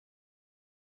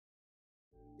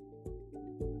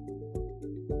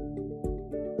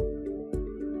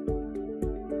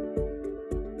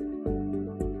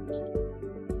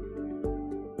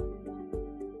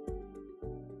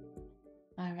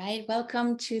right,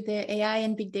 welcome to the AI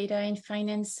and Big Data in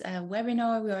Finance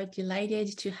webinar. We are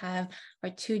delighted to have our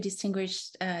two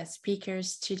distinguished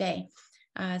speakers today.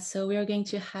 So we are going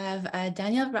to have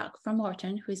Daniel Rock from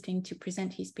Wharton, who is going to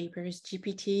present his papers,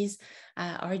 GPTs,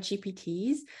 our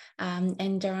GPTs,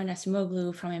 and Daron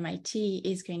Acemoglu from MIT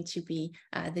is going to be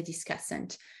the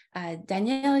discussant.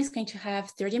 Daniel is going to have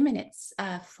 30 minutes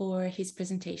for his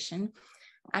presentation.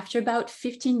 After about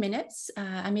 15 minutes,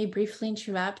 I may briefly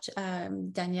interrupt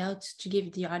Daniel to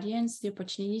give the audience the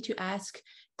opportunity to ask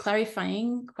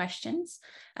clarifying questions.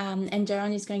 And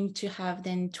Daron is going to have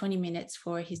then 20 minutes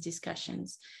for his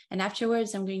discussions. And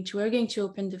afterwards, we're going to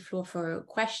open the floor for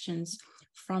questions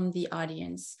from the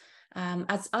audience.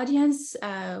 As audience,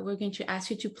 we're going to ask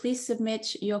you to please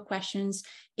submit your questions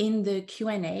in the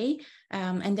Q&A,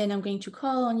 and then I'm going to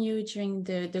call on you during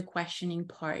the questioning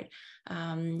part.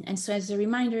 And so as a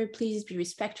reminder, please be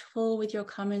respectful with your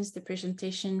comments. The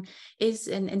presentation is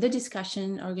and the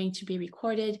discussion are going to be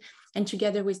recorded, and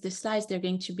together with the slides, they're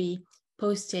going to be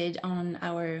posted on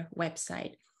our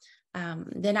website.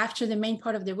 Then after the main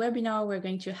part of the webinar, we're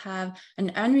going to have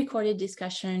an unrecorded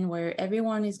discussion where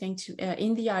everyone is going to,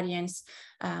 in the audience,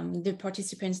 the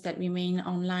participants that remain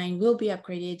online will be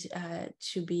upgraded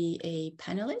to be a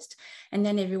panelist. And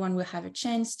then everyone will have a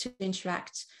chance to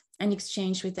interact and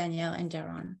exchange with Daniel and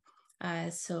Daron.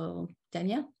 So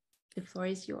Daniel, the floor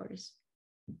is yours.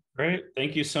 Great,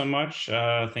 thank you so much.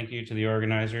 Thank you to the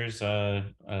organizers,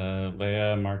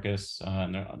 Leah, Markus,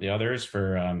 and the others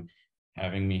for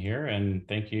having me here, and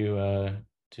thank you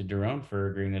to Daron for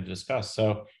agreeing to discuss.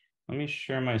 So let me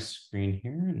share my screen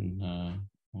here and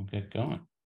we'll get going.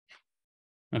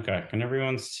 Okay, can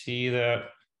everyone see that?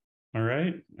 All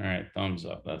right, thumbs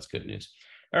up, that's good news.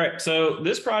 All right, so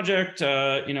this project,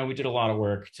 we did a lot of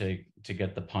work to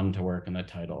get the pun to work in the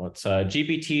title. It's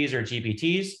GPTs or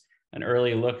GPTs, an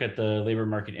early look at the labor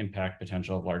market impact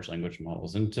potential of large language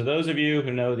models. And to those of you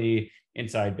who know the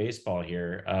inside baseball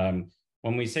here,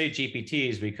 when we say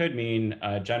GPTs, we could mean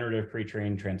generative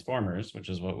pre-trained transformers, which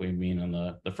is what we mean on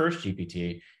the first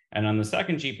GPT. And on the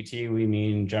second GPT, we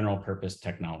mean general purpose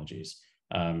technologies,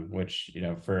 which,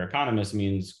 for economists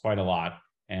means quite a lot.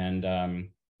 And,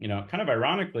 kind of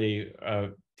ironically,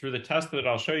 through the test that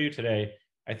I'll show you today,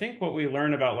 I think what we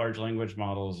learn about large language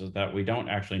models is that we don't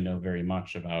actually know very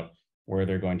much about where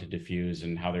they're going to diffuse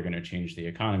and how they're going to change the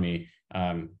economy.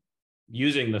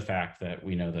 Using the fact that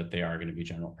we know that they are going to be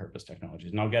general purpose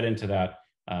technologies. And I'll get into that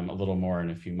a little more in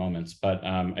a few moments. But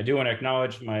I do want to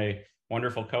acknowledge my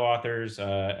wonderful co-authors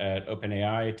at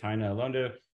OpenAI, Taina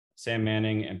Alondo, Sam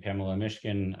Manning, and Pamela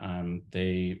Mishkin.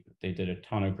 They did a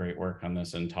ton of great work on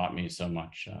this and taught me so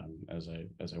much as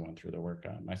I went through the work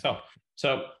myself.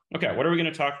 So, okay, what are we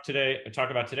going to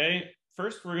talk about today?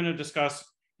 First, we're going to discuss,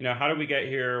 how did we get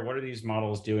here? What are these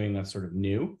models doing that's sort of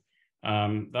new?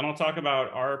 Then I'll talk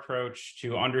about our approach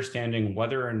to understanding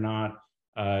whether or not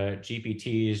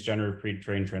GPTs, generative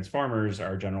pre-trained transformers,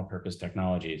 are general purpose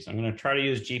technologies. I'm going to try to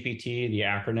use GPT, the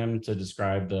acronym, to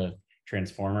describe the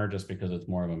transformer just because it's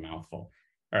more of a mouthful.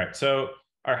 All right, so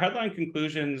our headline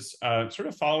conclusions, sort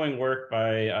of following work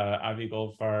by Avi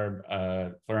Goldfarb,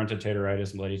 Florenta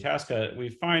Tateridis, and Lady Tasca, we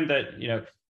find that,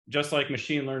 just like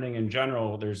machine learning in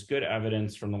general, there's good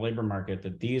evidence from the labor market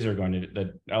that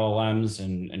that LLMs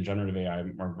and generative AI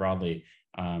more broadly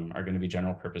are going to be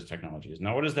general purpose technologies.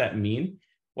 Now, what does that mean?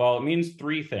 Well, it means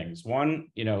three things. One,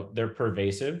 they're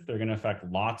pervasive. They're going to affect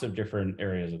lots of different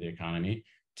areas of the economy.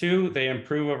 Two, they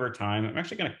improve over time. I'm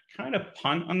actually going to kind of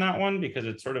punt on that one because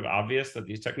it's sort of obvious that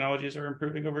these technologies are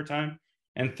improving over time.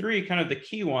 And three, kind of the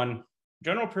key one,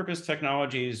 general purpose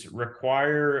technologies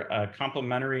require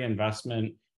complementary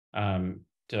investment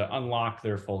to unlock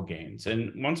their full gains.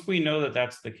 And once we know that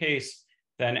that's the case,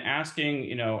 then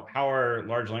asking, how are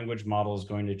large language models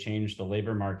going to change the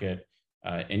labor market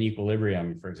in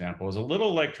equilibrium, for example, is a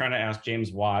little like trying to ask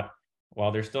James Watt,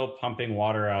 while they're still pumping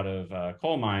water out of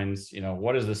coal mines,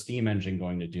 what is the steam engine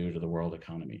going to do to the world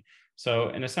economy? So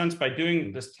in a sense, by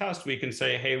doing this test, we can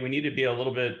say, hey, we need to be a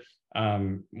little bit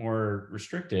more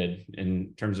restricted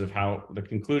in terms of how the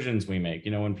conclusions we make.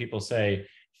 When people say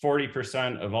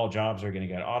 40% of all jobs are going to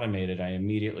get automated, I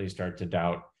immediately start to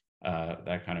doubt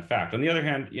that kind of fact. On the other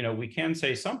hand, we can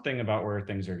say something about where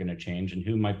things are going to change and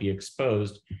who might be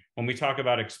exposed. When we talk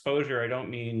about exposure, I don't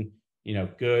mean,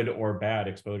 good or bad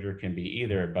exposure can be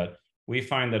either, but we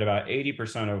find that about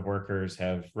 80% of workers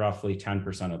have roughly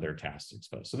 10% of their tasks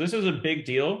exposed. So this is a big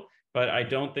deal, but I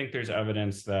don't think there's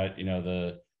evidence that,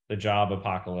 the job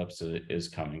apocalypse is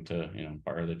coming to,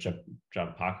 or the job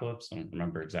apocalypse. I don't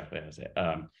remember exactly how to say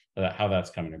it, how that's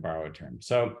coming, to borrow a term.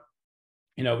 So,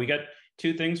 we get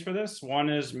two things for this. One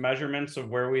is measurements of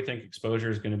where we think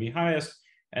exposure is going to be highest.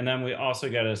 And then we also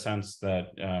get a sense that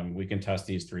we can test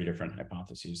these three different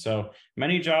hypotheses. So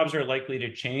many jobs are likely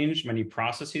to change, many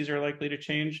processes are likely to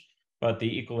change, but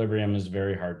the equilibrium is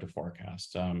very hard to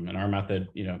forecast. And our method,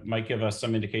 might give us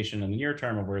some indication in the near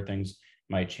term of where things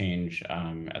might change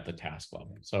at the task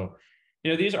level. So,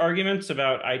 these arguments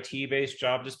about IT-based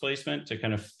job displacement to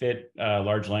kind of fit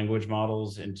large language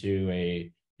models into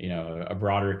a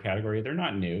broader category, they're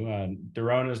not new.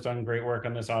 Daron has done great work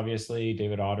on this, obviously,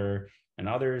 David Otter and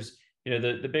others.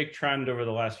 The big trend over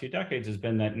the last few decades has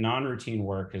been that non-routine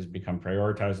work has become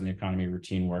prioritized in the economy.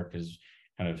 Routine work has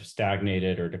kind of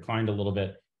stagnated or declined a little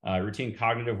bit. Routine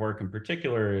cognitive work in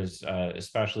particular is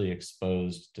especially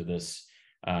exposed to this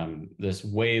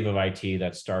wave of IT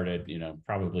that started,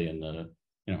 probably in the,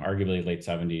 arguably late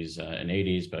 70s and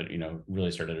 80s, but,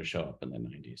 really started to show up in the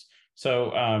 90s.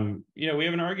 So, we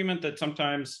have an argument that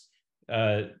sometimes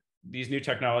these new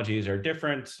technologies are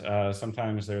different.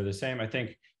 Sometimes they're the same. I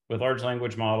think with large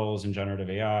language models and generative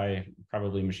AI,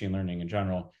 probably machine learning in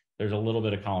general, there's a little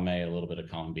bit of column A, a little bit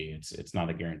of column B. It's not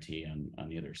a guarantee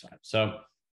on either side. So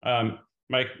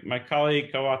my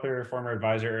colleague, co-author, former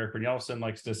advisor, Eric Brynjolfsson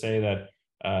likes to say that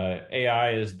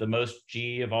AI is the most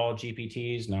G of all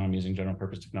GPTs. Now I'm using general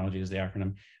purpose technology as the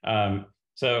acronym.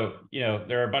 So,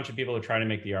 there are a bunch of people who try to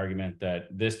make the argument that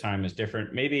this time is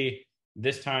different. Maybe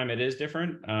this time it is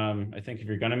different. I think if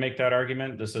you're going to make that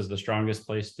argument, this is the strongest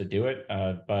place to do it.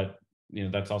 But,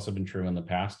 that's also been true in the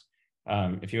past.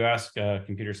 If you ask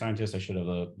computer scientists, I should have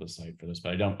the slide for this,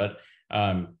 but I don't. But,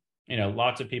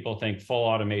 lots of people think full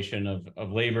automation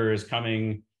of labor is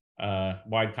coming,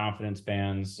 wide confidence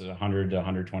bands, 100 to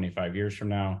 125 years from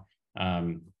now.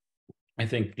 I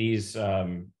think these,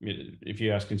 if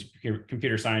you ask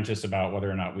computer scientists about whether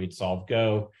or not we'd solve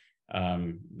Go,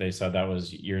 they said that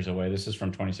was years away. This is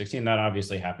from 2016. That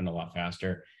obviously happened a lot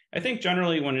faster. I think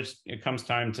generally when it comes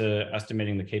time to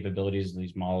estimating the capabilities of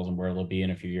these models and where they'll be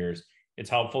in a few years, it's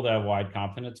helpful to have wide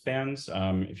confidence bands.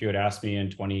 If you had asked me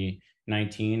in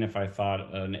 2019 if I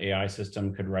thought an AI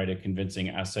system could write a convincing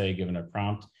essay given a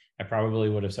prompt, I probably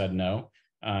would have said no.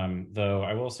 Though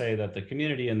I will say that the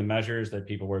community and the measures that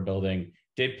people were building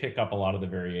did pick up a lot of the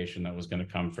variation that was going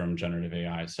to come from generative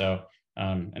AI. So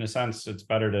in a sense, it's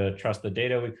better to trust the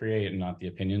data we create and not the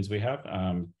opinions we have.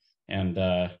 I'm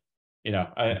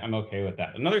okay with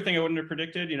that. Another thing I wouldn't have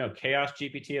predicted, chaos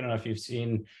GPT. I don't know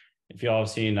if you all have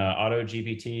seen Auto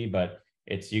GPT, but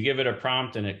you give it a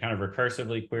prompt and it kind of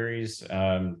recursively queries,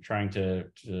 trying to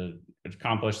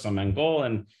accomplish some end goal.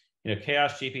 And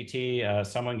chaos GPT,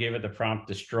 someone gave it the prompt,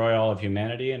 destroy all of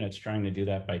humanity, and it's trying to do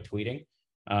that by tweeting.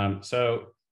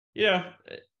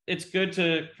 It's good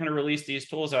to kind of release these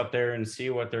tools out there and see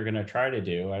what they're going to try to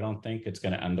do. I don't think it's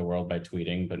going to end the world by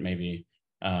tweeting, but maybe,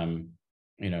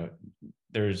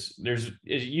 there's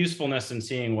usefulness in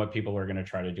seeing what people are going to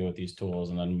try to do with these tools.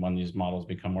 And then when these models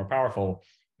become more powerful,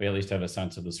 we at least have a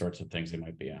sense of the sorts of things they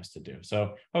might be asked to do.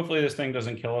 So hopefully this thing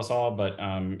doesn't kill us all, but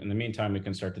in the meantime, we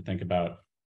can start to think about,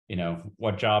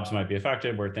 what jobs might be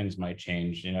affected, where things might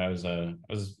change. I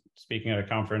was speaking at a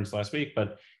conference last week,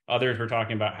 but others were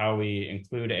talking about how we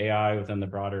include AI within the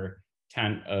broader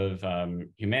tent of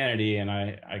humanity. And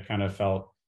I kind of felt,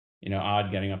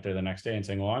 odd getting up there the next day and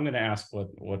saying, well, I'm going to ask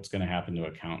what's going to happen to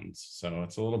accountants. So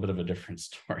it's a little bit of a different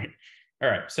story. All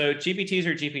right, so GPTs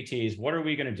or GPTs, what are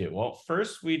we going to do? Well,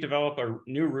 first we develop a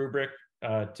new rubric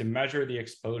to measure the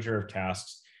exposure of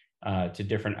tasks to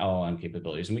different LLM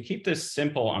capabilities. And we keep this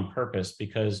simple on purpose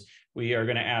because we are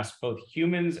going to ask both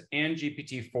humans and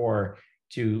GPT-4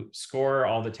 to score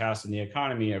all the tasks in the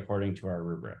economy according to our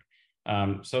rubric.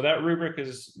 So that rubric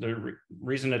is the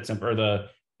reason it's simple, or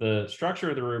the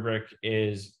structure of the rubric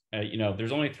is,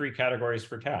 there's only 3 categories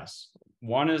for tasks.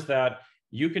 One is that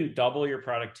you can double your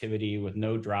productivity with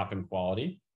no drop in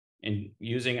quality in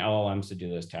using LLMs to do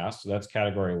this task. So that's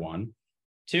category 1.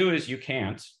 2 is you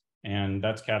can't, and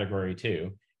that's category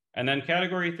 2. And then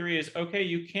category 3 is, okay,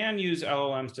 you can use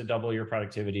LLMs to double your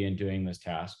productivity in doing this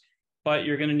task, but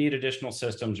you're going to need additional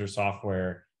systems or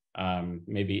software,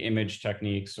 maybe image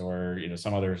techniques or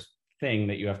some other thing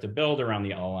that you have to build around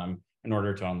the LLM in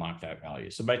order to unlock that value.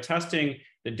 So by testing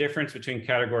the difference between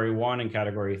category 1 and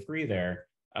category 3 there,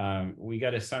 we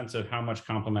get a sense of how much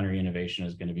complementary innovation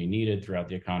is going to be needed throughout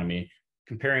the economy.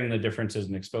 Comparing the differences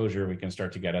in exposure, we can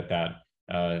start to get at that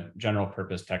general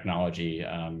purpose technology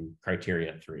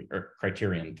criterion 3.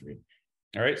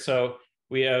 All right, so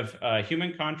we have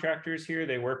human contractors here.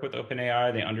 They work with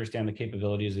OpenAI. They understand the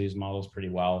capabilities of these models pretty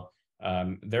well.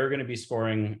 They're going to be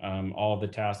scoring all of the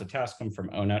tasks. The tasks come from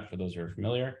ONET, for those who are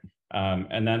familiar.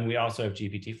 And then we also have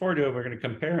GPT-4 do it. We're going to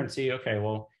compare and see, okay,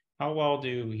 well, how well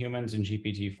do humans and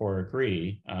GPT-4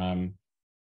 agree? Then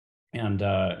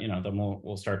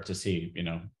we'll start to see,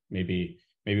 maybe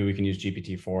we can use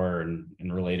GPT-4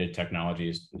 and related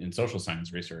technologies in social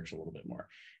science research a little bit more.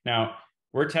 Now,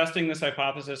 we're testing this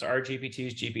hypothesis, are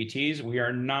GPTs GPTs? We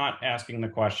are not asking the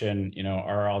question,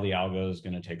 are all the algos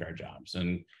going to take our jobs?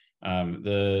 And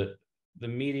the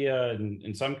media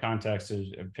in some contexts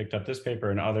have picked up this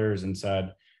paper and others and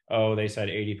said, oh, they said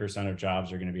 80% of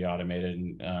jobs are going to be automated.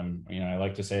 And, I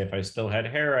like to say if I still had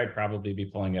hair, I'd probably be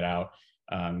pulling it out.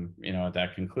 At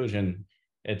that conclusion,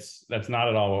 that's not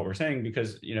at all what we're saying,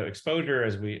 because exposure,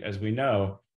 as we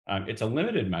know, it's a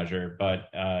limited measure, but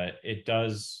it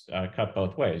does cut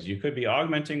both ways. You could be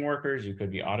augmenting workers, you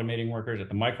could be automating workers at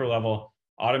the micro level.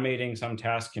 Automating some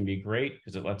tasks can be great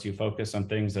because it lets you focus on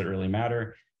things that really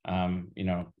matter.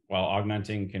 While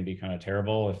augmenting can be kind of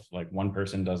terrible if like one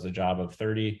person does the job of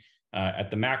 30. At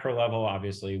the macro level,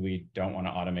 obviously, we don't want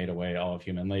to automate away all of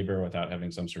human labor without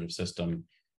having some sort of system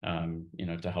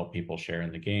to help people share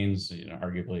in the gains,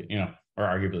 arguably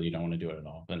you don't want to do it at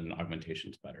all, then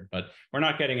augmentation's better. But we're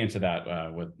not getting into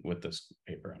that with this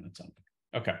paper on its own.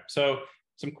 Okay, so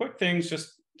some quick things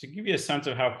just to give you a sense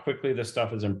of how quickly this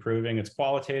stuff is improving. It's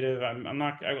qualitative.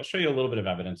 I will show you a little bit of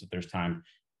evidence if there's time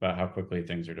about how quickly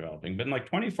things are developing. But in like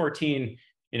 2014,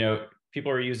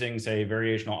 people are using, say,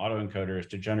 variational autoencoders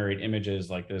to generate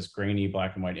images like this grainy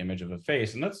black and white image of a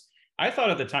face. And I thought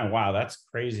at the time, wow, that's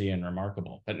crazy and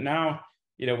remarkable. But now,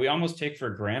 we almost take for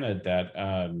granted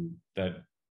that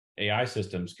AI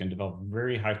systems can develop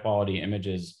very high quality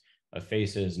images of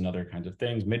faces and other kinds of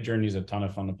things. Midjourney is a ton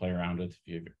of fun to play around with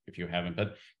if you haven't.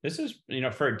 But this is,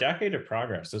 for a decade of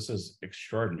progress, this is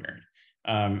extraordinary.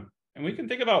 And we can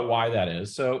think about why that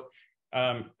is. So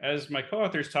as my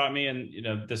co-authors taught me, and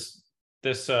this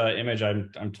image,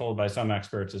 I'm told by some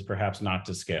experts, is perhaps not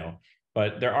to scale.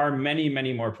 But there are many,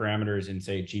 many more parameters in,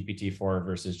 say, GPT-4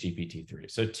 versus GPT-3.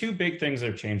 So two big things that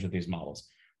have changed with these models.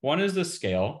 One is the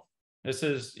scale. This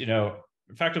is,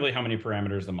 effectively how many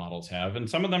parameters the models have. And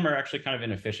some of them are actually kind of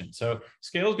inefficient. So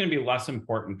scale is going to be less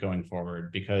important going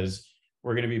forward because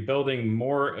we're going to be building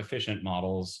more efficient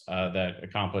models that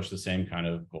accomplish the same kind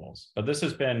of goals. But this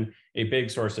has been a big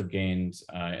source of gains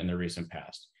in the recent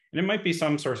past. And it might be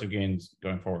some source of gains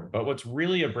going forward. But what's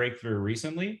really a breakthrough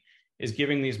recently is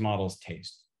giving these models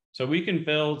taste. So we can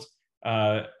build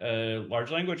a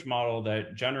large language model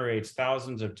that generates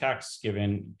thousands of texts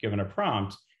given a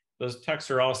prompt. Those texts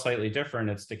are all slightly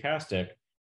different. It's stochastic.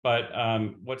 But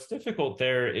what's difficult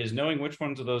there is knowing which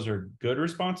ones of those are good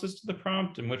responses to the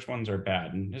prompt and which ones are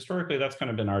bad. And historically, that's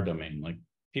kind of been our domain. Like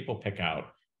people pick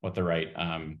out what the right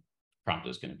prompt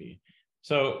is going to be.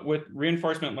 So with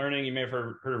reinforcement learning, you may have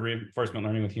heard of reinforcement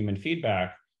learning with human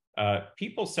feedback.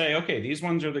 People say, okay, these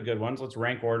ones are the good ones. Let's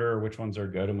rank order which ones are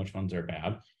good and which ones are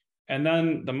bad. And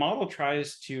then the model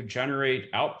tries to generate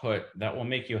output that will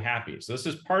make you happy. So this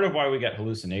is part of why we get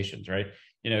hallucinations, right?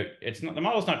 It's not, the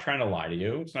model's not trying to lie to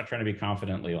you. It's not trying to be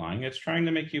confidently lying. It's trying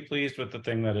to make you pleased with the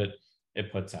thing that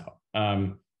it puts out.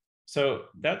 So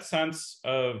that sense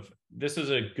of this is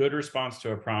a good response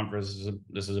to a prompt versus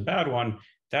this is a bad one,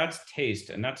 that's taste.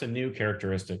 And that's a new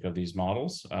characteristic of these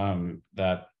models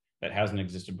that hasn't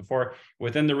existed before.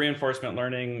 Within the reinforcement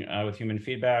learning with human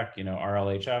feedback,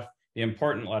 RLHF, the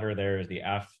important letter there is the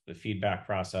F, the feedback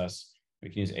process. We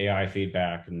can use AI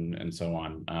feedback and so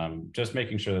on, just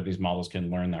making sure that these models can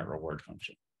learn that reward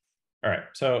function. All right,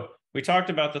 so we talked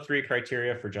about the 3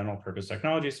 criteria for general purpose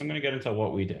technology, so I'm going to get into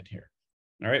what we did here.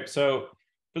 All right, so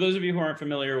for those of you who aren't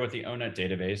familiar with the ONET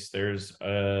database, there's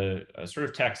a sort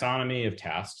of taxonomy of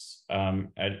tasks.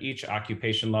 At each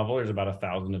occupation level, there's about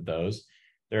 1,000 of those.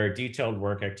 There are detailed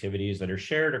work activities that are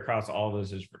shared across all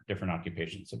those different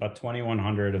occupations, about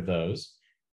 2,100 of those.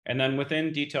 And then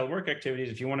within detailed work activities,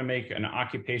 if you want to make an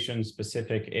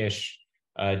occupation-specific-ish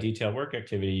detailed work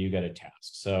activity, you get a task.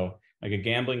 So like a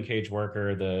gambling cage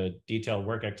worker, the detailed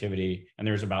work activity, and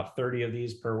there's about 30 of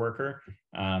these per worker,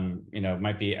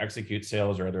 might be execute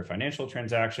sales or other financial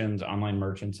transactions. Online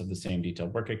merchants have the same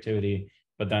detailed work activity.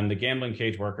 But then the gambling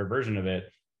cage worker version of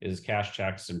it is cash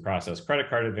checks and process credit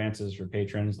card advances for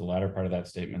patrons. The latter part of that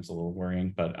statement's a little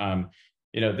worrying, but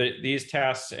these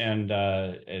tasks and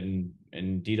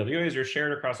DWAs are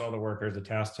shared across all the workers. The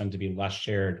tasks tend to be less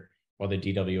shared, while the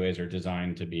DWAs are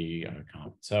designed to be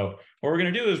common. So what we're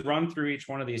going to do is run through each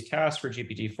one of these tasks for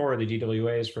GPT-4, the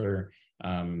DWAs for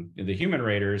the human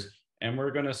raters, and we're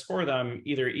going to score them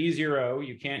either E0,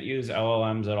 you can't use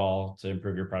LLMs at all to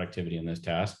improve your productivity in this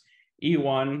task.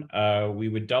 E1, we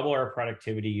would double our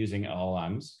productivity using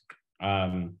LLMs.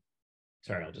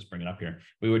 sorry, I'll just bring it up here.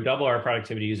 We would double our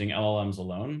productivity using LLMs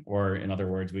alone, or in other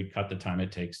words, we'd cut the time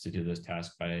it takes to do this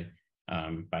task by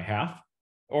half,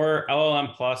 or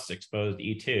LLM plus exposed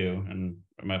E2. And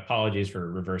my apologies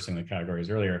for reversing the categories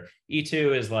earlier.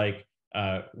 E2 is like,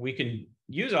 we can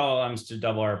use LLMs to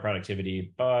double our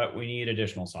productivity, but we need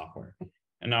additional software.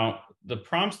 And now the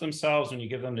prompts themselves, when you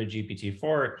give them to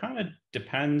GPT-4, it kind of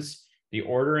depends. The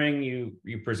ordering you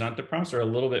present the prompts are a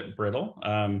little bit brittle.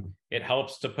 It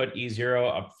helps to put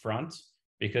E0 up front,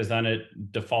 because then it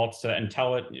defaults to, and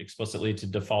tell it explicitly to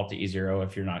default to E0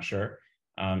 if you're not sure.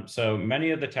 So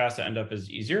many of the tasks that end up as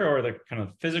E0 are the kind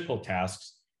of physical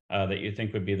tasks that you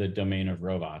think would be the domain of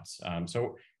robots.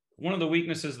 So one of the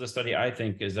weaknesses of the study, I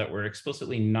think, is that we're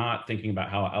explicitly not thinking about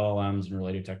how LLMs and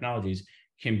related technologies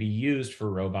can be used for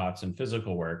robots and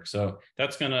physical work. So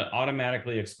that's going to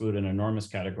automatically exclude an enormous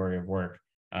category of work,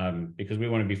 because we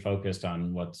want to be focused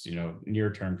on what's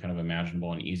near term kind of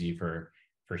imaginable and easy for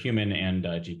human and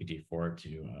GPT-4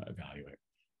 to evaluate.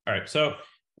 All right, so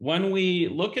when we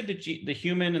look at the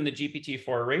human and the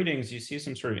GPT-4 ratings, you see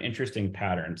some sort of interesting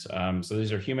patterns. So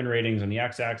these are human ratings on the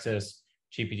x-axis,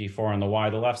 GPT-4 on the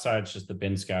y. The left side is just the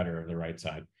bin scatter of the right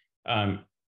side.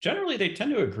 Generally, they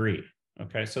tend to agree.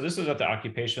 Okay, so this is at the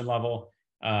occupation level.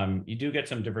 You do get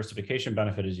some diversification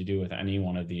benefit, as you do with any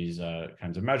one of these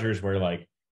kinds of measures, where like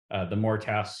the more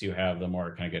tasks you have, the more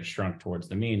it kind of gets shrunk towards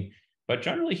the mean. But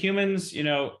generally, humans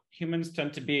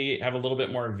tend to have a little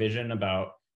bit more vision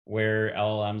about where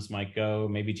LLMs might go.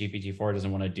 Maybe GPT-4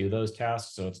 doesn't want to do those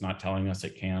tasks, so it's not telling us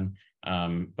it can.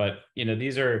 But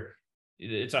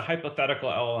it's a hypothetical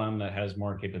LLM that has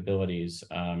more capabilities,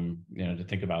 to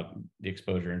think about the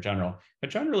exposure in general.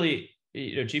 But generally,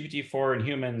 GPT-4 and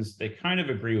humans, they kind of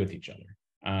agree with each other,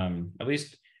 at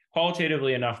least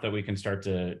qualitatively enough that we can start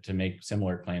to make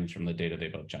similar claims from the data they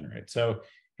both generate. So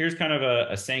here's kind of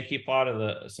a Sankey plot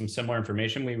of some similar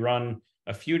information. We run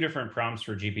a few different prompts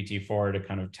for GPT-4 to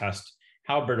kind of test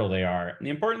how brittle they are. And the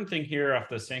important thing here off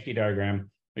the Sankey diagram,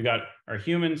 we got our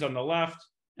humans on the left,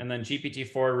 and then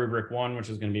GPT-4 rubric 1, which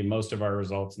is going to be most of our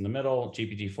results, in the middle,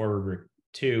 GPT-4 rubric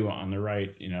 2 on the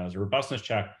right, as a robustness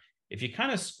check. If you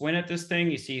kind of squint at this thing,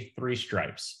 you see 3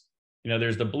 stripes.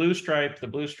 There's the blue stripe. The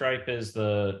blue stripe is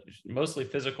the mostly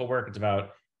physical work. It's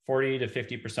about 40 to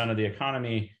 50% of the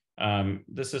economy.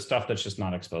 This is stuff that's just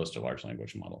not exposed to large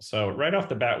language models. So right off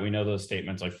the bat, we know those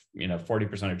statements like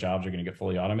 40% of jobs are going to get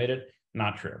fully automated.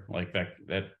 Not true. Like that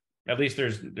at least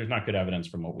there's not good evidence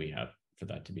from what we have for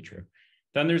that to be true.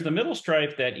 Then there's the middle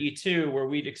stripe, that E2, where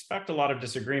we'd expect a lot of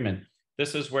disagreement.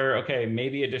 This is where, okay,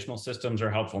 maybe additional systems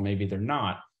are helpful, maybe they're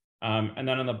not. And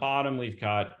then on the bottom, we've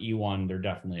got E1, they're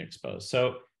definitely exposed.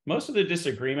 So most of the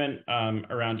disagreement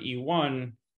around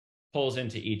E1 pulls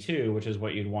into E2, which is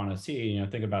what you'd want to see.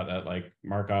 Think about that like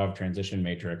Markov transition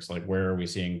matrix, like where are we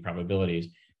seeing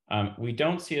probabilities? We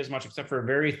don't see as much, except for a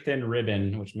very thin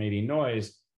ribbon, which may be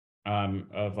noise,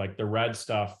 of like the red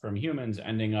stuff from humans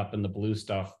ending up in the blue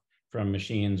stuff from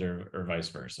machines, or vice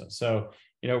versa. So,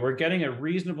 we're getting a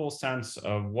reasonable sense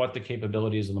of what the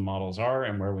capabilities of the models are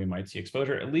and where we might see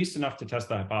exposure, at least enough to test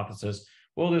the hypothesis.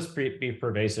 Will this be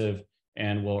pervasive,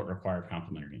 and will it require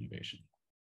complementary innovation?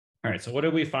 All right, so what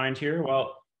did we find here?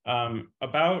 Well,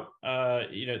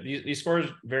 these scores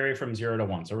vary from 0 to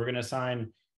 1. So we're going to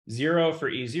assign 0 for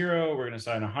E0, we're going to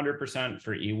assign 100%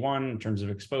 for E1 in terms of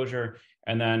exposure,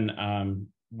 and then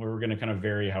we're going to kind of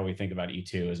vary how we think about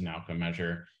E2 as an outcome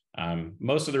measure.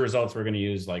 Most of the results we're going to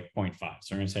use like 0.5.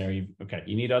 So we're going to say, okay,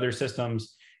 you need other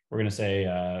systems. We're going to say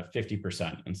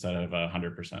 50% instead of 100%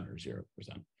 or 0%.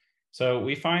 So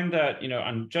we find that,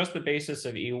 on just the basis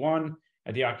of E1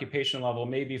 at the occupation level,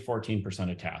 maybe 14%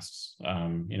 of tasks.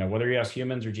 Whether you ask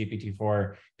humans or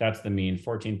GPT-4, that's the mean.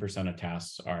 14% of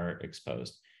tasks are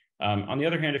exposed. On the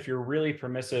other hand, if you're really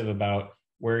permissive about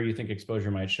where you think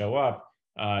exposure might show up,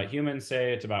 humans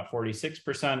say it's about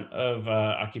 46% of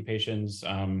occupations,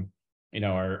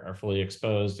 are fully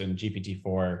exposed, and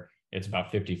GPT-4, it's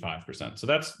about 55%. So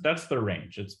that's the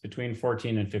range. It's between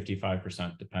 14 and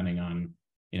 55%, depending on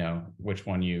which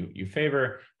one you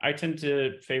favor. I tend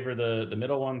to favor the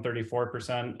middle one,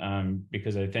 34%,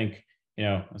 because I think,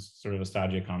 sort of a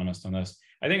stodgy economist on this,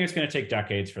 I think it's going to take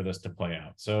decades for this to play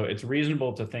out. So it's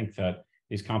reasonable to think that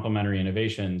these complementary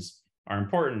innovations are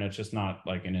important. It's just not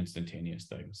like an instantaneous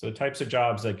thing. So the types of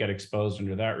jobs that get exposed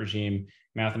under that regime: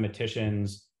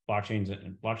 mathematicians,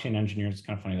 blockchain engineers. It's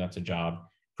kind of funny, that's a job.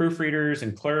 Proofreaders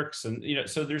and clerks. And,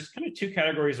 so there's kind of 2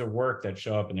 categories of work that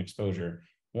show up in exposure.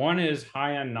 One is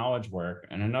high-end knowledge work,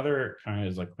 and another kind of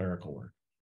is like clerical work.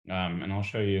 And I'll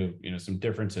show you, some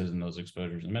differences in those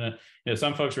exposures in a minute.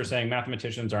 Some folks are saying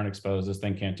mathematicians aren't exposed. This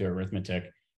thing can't do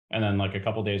arithmetic. And then like a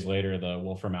couple of days later, the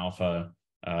Wolfram Alpha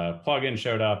plugin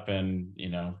showed up, and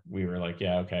we were like,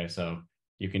 yeah, okay, so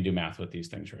you can do math with these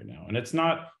things right now. And it's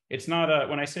not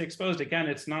when I say exposed, again,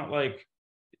 it's not like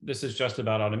this is just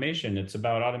about automation. It's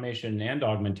about automation and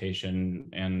augmentation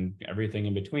and everything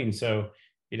in between. So,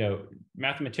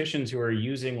 mathematicians who are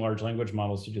using large language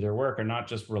models to do their work are not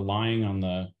just relying on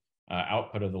the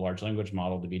output of the large language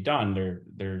model to be done.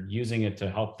 They're using it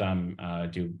to help them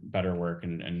do better work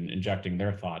and injecting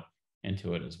their thought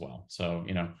into it as well. So,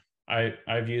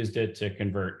 I've used it to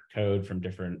convert code from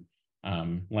different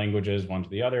languages one to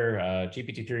the other.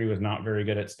 GPT-3 was not very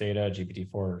good at Stata.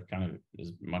 GPT-4 kind of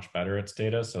is much better at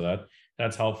Stata, so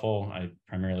that's helpful. I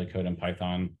primarily code in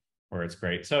Python, where it's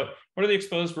great. So what are the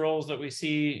exposed roles that we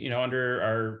see, under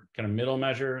our kind of middle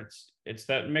measure? It's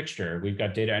that mixture. We've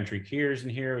got data entry keyers in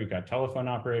here. We've got telephone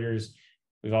operators.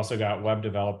 We've also got web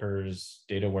developers,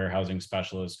 data warehousing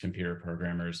specialists, computer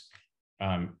programmers.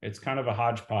 It's kind of a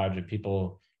hodgepodge of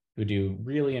people who do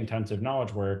really intensive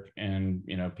knowledge work and,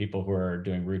 people who are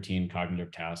doing routine cognitive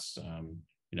tasks,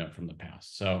 from the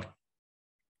past. So,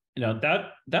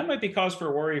 that might be cause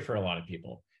for worry for a lot of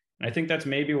people. And I think that's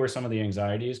maybe where some of the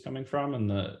anxiety is coming from in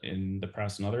the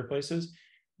press and other places.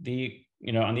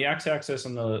 On the x-axis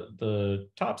on the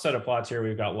top set of plots here,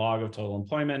 we've got log of total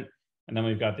employment, and then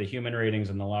we've got the human ratings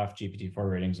on the left,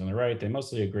 GPT-4 ratings on the right. They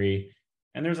mostly agree.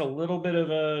 And there's a little bit of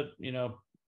a,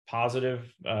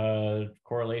 positive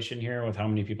correlation here with how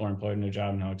many people are employed in a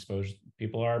job and how exposed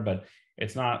people are, but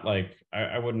it's not like,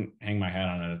 I wouldn't hang my hat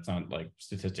on it. It's not like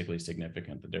statistically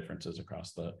significant, the differences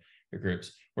across the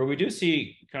groups. Where we do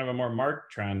see kind of a more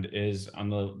marked trend is on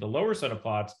the lower set of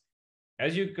plots.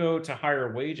 As you go to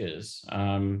higher wages,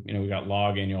 we got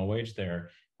log annual wage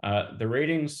there, the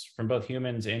ratings from both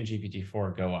humans and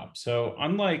GPT-4 go up. So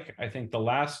unlike, I think, the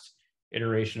last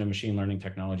iteration of machine learning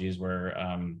technologies where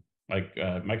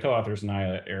my co-authors and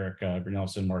I, Eric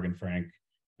Brynjolfsson, Morgan Frank,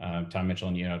 Tom Mitchell,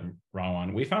 and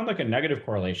Rawan, we found like a negative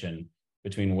correlation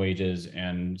between wages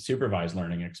and supervised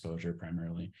learning exposure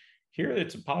primarily. Here,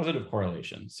 it's a positive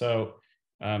correlation. So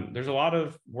there's a lot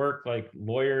of work like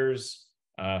lawyers,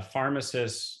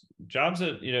 pharmacists, jobs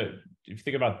that, if you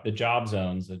think about the job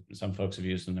zones that some folks have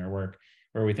used in their work,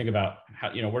 where we think about how,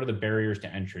 what are the barriers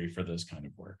to entry for this kind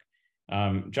of work?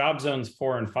 Job zones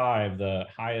 4 and 5, the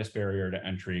highest barrier to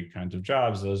entry kinds of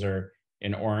jobs, those are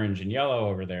in orange and yellow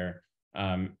over there.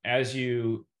 As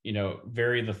you,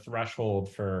 vary the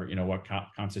threshold for, what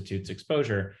constitutes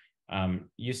exposure,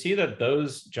 you see that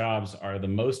those jobs are the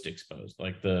most exposed,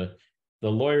 like the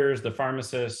lawyers, the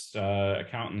pharmacists,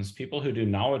 accountants, people who do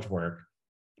knowledge work.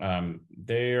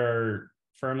 They are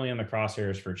firmly in the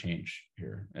crosshairs for change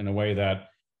here in a way that,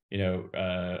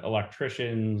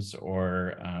 electricians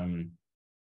or,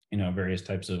 various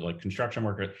types of like construction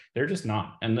workers, they're just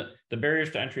not. And the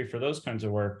barriers to entry for those kinds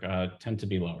of work tend to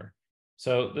be lower.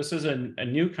 So this is a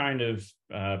new kind of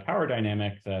power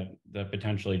dynamic that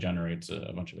potentially generates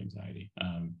a bunch of anxiety.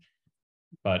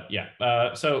 But yeah,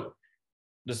 so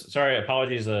sorry,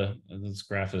 apologies, this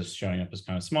graph is showing up as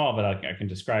kind of small, but I can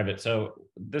describe it. So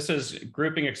this is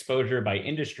grouping exposure by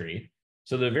industry.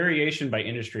 So the variation by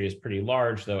industry is pretty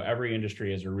large, though every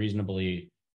industry has a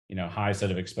reasonably high set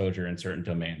of exposure in certain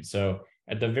domains. So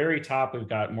at the very top, we've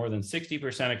got more than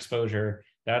 60% exposure.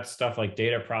 That's stuff like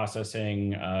data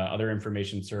processing, other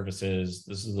information services.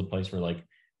 This is the place where like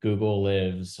Google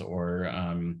lives, or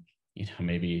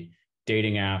maybe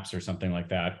dating apps or something like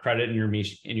that. Credit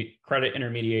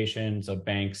intermediation, so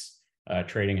banks,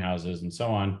 trading houses, and so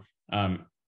on.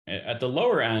 At the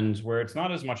lower end, where it's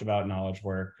not as much about knowledge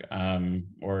work,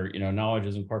 or knowledge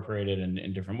is incorporated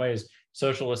in different ways,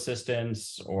 social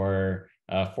assistance or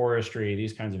forestry,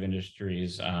 these kinds of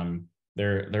industries,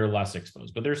 they're less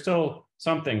exposed, but there's still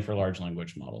something for large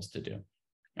language models to do.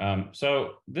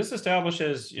 So this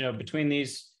establishes, between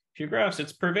these few graphs,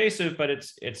 it's pervasive, but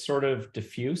it's sort of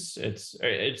diffuse. It's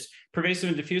pervasive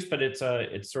and diffuse, but it's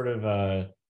sort of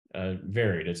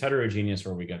varied. It's heterogeneous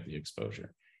where we get the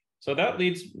exposure. So that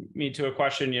leads me to a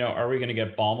question, are we going to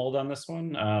get bommeled on this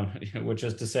one? Which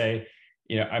is to say,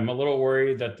 I'm a little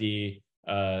worried that the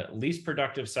least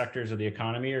productive sectors of the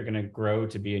economy are going to grow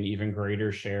to be an even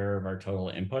greater share of our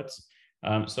total inputs.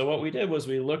 So what we did was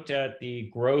we looked at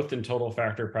the growth in total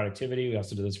factor productivity. We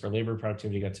also did this for labor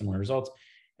productivity, got similar results.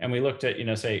 And we looked at,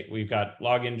 say we've got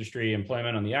log industry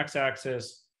employment on the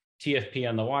x-axis, TFP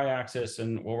on the y-axis.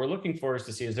 And what we're looking for is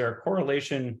to see, is there a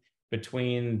correlation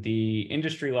between the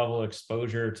industry level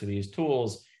exposure to these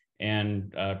tools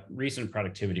and recent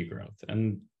productivity growth?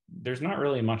 And there's not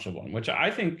really much of one, which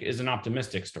I think is an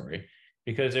optimistic story,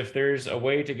 because if there's a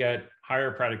way to get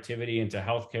higher productivity into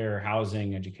healthcare,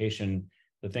 housing, education,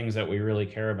 the things that we really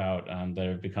care about that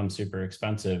have become super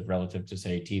expensive relative to,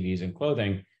 say, TVs and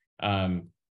clothing,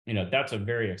 that's a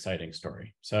very exciting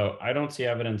story. So I don't see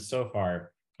evidence so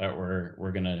far that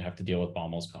we're going to have to deal with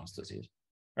Baumol's cost disease.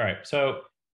 All right, so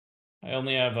I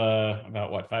only have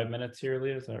about 5 minutes here,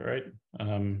 Leah. Is that right?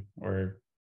 Or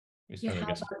we You start, have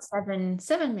I guess, about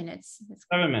 7 minutes.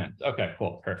 7 minutes. Okay,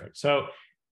 cool, perfect. So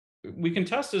we can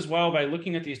test as well by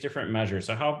looking at these different measures.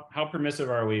 So how permissive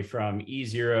are we from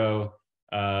E0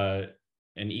 and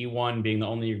E1 being the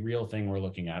only real thing we're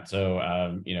looking at?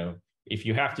 So if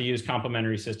you have to use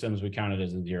complementary systems, we count it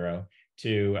as a 0.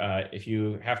 To if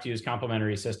you have to use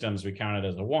complementary systems, we count it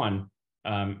as a 1.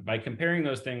 By comparing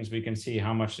those things, we can see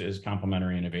how much is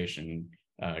complementary innovation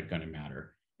going to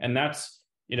matter. And that's,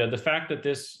 the fact that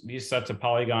these sets of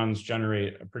polygons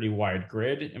generate a pretty wide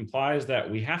grid implies that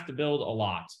we have to build a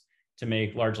lot to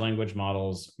make large language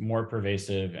models more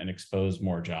pervasive and expose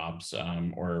more jobs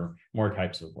or more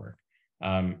types of work.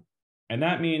 And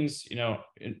that means,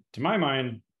 to my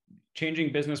mind,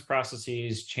 changing business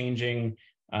processes, changing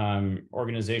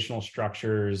organizational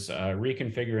structures,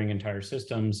 reconfiguring entire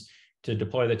systems to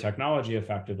deploy the technology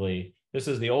effectively. This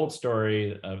is the old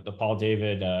story of the Paul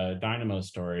David Dynamo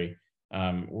story.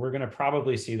 We're going to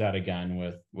probably see that again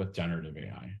with generative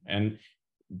AI. And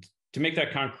to make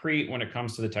that concrete when it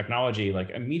comes to the technology, like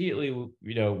immediately,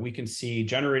 we can see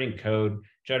generating code,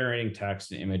 generating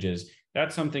text and images.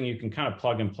 That's something you can kind of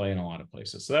plug and play in a lot of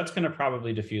places. So that's going to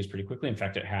probably diffuse pretty quickly. In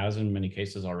fact, it has in many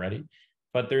cases already.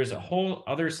 But there's a whole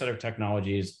other set of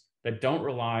technologies that don't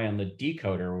rely on the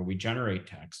decoder where we generate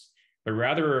text, but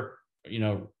rather,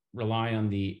 rely on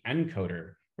the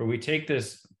encoder, where we take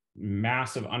this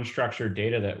massive unstructured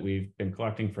data that we've been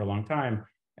collecting for a long time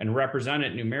and represent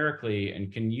it numerically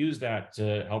and can use that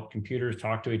to help computers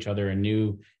talk to each other in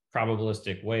new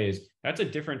probabilistic ways. That's a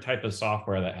different type of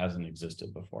software that hasn't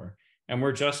existed before. And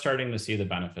we're just starting to see the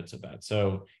benefits of that.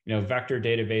 So, vector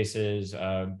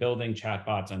databases, building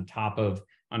chatbots on top of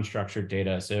unstructured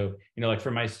data. So, like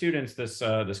for my students this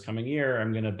coming year,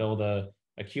 I'm going to build a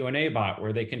Q&A bot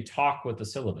where they can talk with the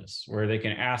syllabus, where they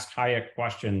can ask Hayek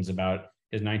questions about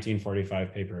his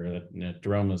 1945 paper that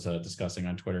Daron was discussing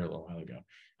on Twitter a little while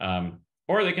ago.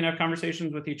 Or they can have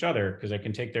conversations with each other because I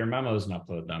can take their memos and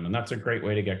upload them. And that's a great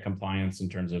way to get compliance in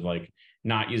terms of like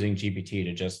not using GPT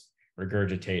to just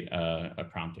regurgitate a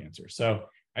prompt answer. So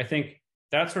I think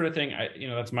that sort of thing,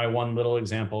 that's my one little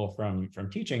example from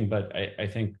teaching, but I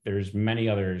think there's many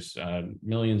others,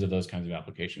 millions of those kinds of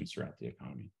applications throughout the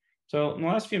economy. So in the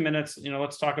last few minutes,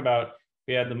 let's talk about,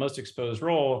 we had the most exposed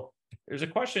role. There's a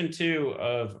question too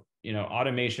of,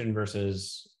 automation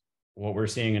versus what we're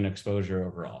seeing in exposure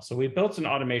overall. So we built an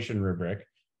automation rubric.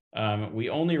 We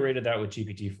only rated that with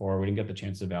GPT-4. We didn't get the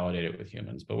chance to validate it with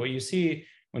humans. But what you see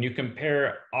when you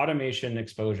compare automation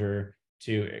exposure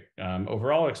to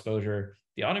overall exposure,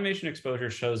 the automation exposure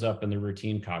shows up in the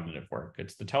routine cognitive work.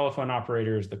 It's the telephone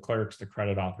operators, the clerks, the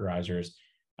credit authorizers,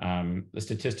 the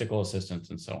statistical assistants,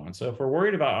 and so on. So if we're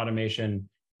worried about automation,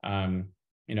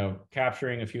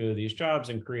 capturing a few of these jobs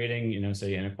and creating,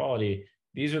 say, inequality,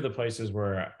 these are the places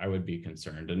where I would be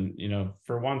concerned. And,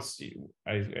 for once,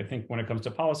 I think when it comes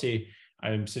to policy,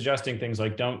 I'm suggesting things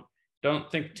like don't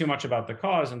think too much about the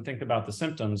cause and think about the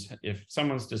symptoms. If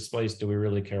someone's displaced, do we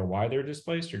really care why they're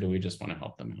displaced, or do we just want to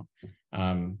help them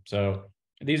out? So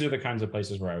these are the kinds of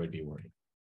places where I would be worried.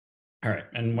 All right,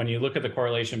 and when you look at the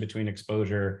correlation between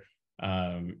exposure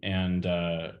and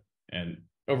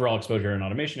overall exposure and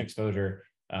automation exposure,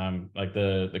 like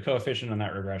the coefficient on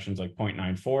that regression is like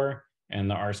 0.94, and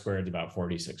the R-squared is about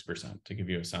 46%, to give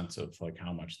you a sense of like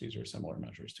how much these are similar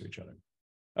measures to each other.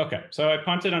 Okay, so I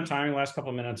punted on timing last couple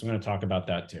of minutes. I'm going to talk about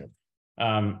that too.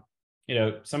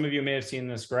 Some of you may have seen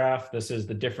this graph. This is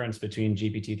the difference between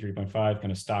GPT 3.5,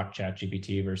 kind of stock chat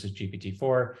GPT versus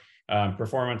GPT-4,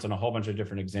 performance on a whole bunch of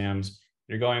different exams.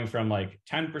 You're going from like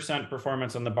 10%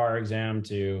 performance on the bar exam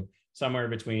to somewhere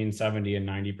between 70 and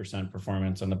 90%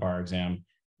 performance on the bar exam.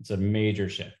 It's a major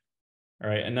shift. All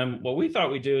right, and then what we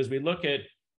thought we'd do is we look at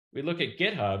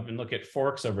GitHub and look at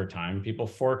forks over time. People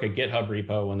fork a GitHub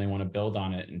repo when they want to build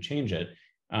on it and change it.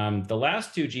 The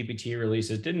last two GPT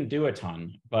releases didn't do a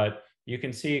ton, but you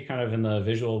can see kind of in the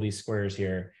visual of these squares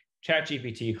here,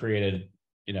 ChatGPT created,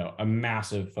 a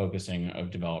massive focusing of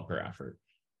developer effort.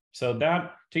 So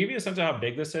that, to give you a sense of how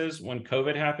big this is, when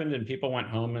COVID happened and people went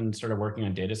home and started working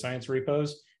on data science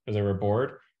repos because they were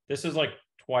bored, this is like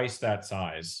twice that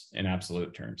size in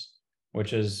absolute terms,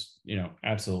 which is,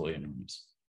 absolutely enormous.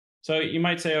 So you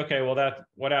might say, okay, well,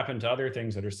 what happened to other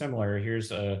things that are similar?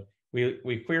 Here's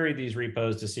we queried these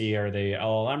repos to see, are they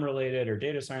LLM related or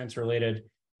data science related?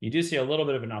 You do see a little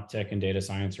bit of an uptick in data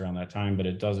science around that time, but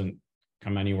it doesn't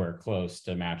come anywhere close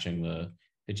to matching the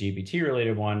GPT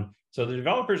related one. So the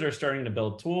developers are starting to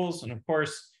build tools. And of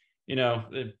course,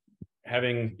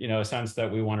 having a sense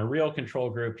that we want a real control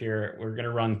group here, we're going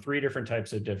to run 3 different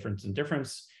types of difference and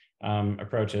difference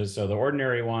approaches. So the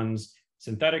ordinary ones,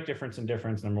 synthetic difference and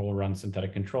difference, and then we'll run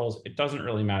synthetic controls. It doesn't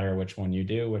really matter which one you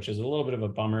do, which is a little bit of a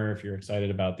bummer if you're excited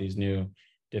about these new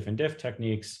diff and diff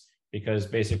techniques, because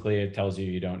basically it tells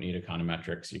you don't need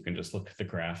econometrics. You can just look at the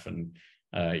graph and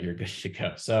you're good to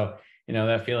go. So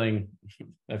that feeling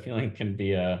can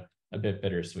be a bit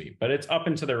bittersweet, but it's up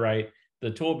and to the right. The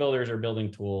tool builders are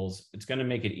building tools. It's going to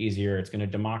make it easier. It's going to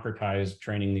democratize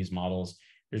training these models.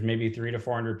 There's maybe 300 to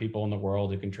 400 people in the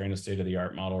world who can train a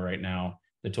state-of-the-art model right now.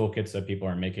 The toolkits that people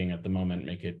are making at the moment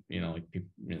make it,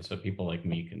 so people like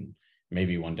me can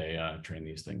maybe one day train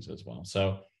these things as well.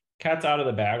 So cat's out of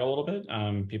the bag a little bit.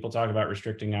 People talk about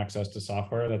restricting access to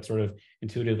software. That's sort of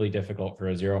intuitively difficult for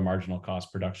a zero marginal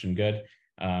cost production good.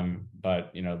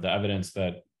 But the evidence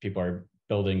that people are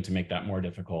building to make that more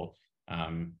difficult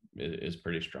is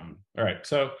pretty strong. All right,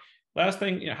 so last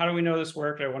thing, how do we know this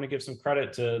worked? I want to give some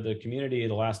credit to the community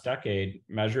the last decade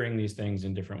measuring these things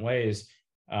in different ways.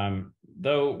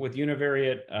 Though with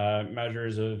univariate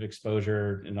measures of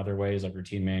exposure in other ways like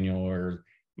routine manual or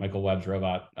Michael Webb's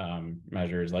robot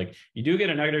measures, like you do get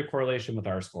a negative correlation with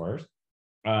R scores.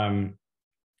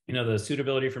 The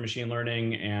suitability for machine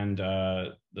learning and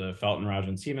the Felton,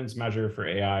 Rajan, Siemens measure for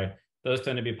AI, those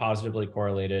tend to be positively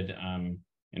correlated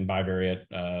in bivariate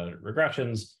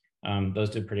regressions. Those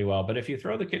did pretty well. But if you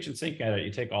throw the kitchen sink at it,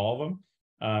 you take all of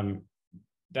them,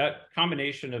 that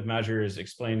combination of measures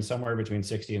explains somewhere between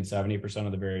 60 and 70%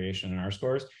 of the variation in R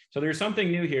scores. So there's something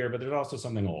new here, but there's also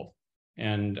something old.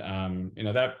 And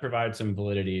that provides some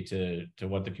validity to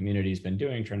what the community's been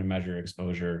doing, trying to measure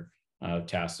exposure of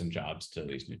tasks and jobs to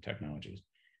these new technologies.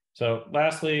 So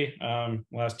lastly,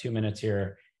 last 2 minutes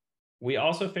here, we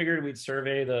also figured we'd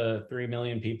survey the 3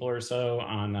 million people or so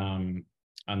on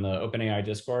the OpenAI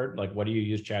Discord. Like, what do you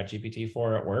use ChatGPT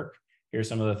for at work? Here's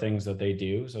some of the things that they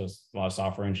do. So a lot of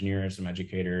software engineers, some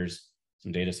educators,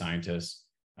 some data scientists,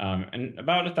 and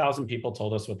about 1,000 people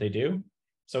told us what they do.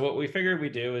 So what we figured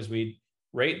we'd do is we'd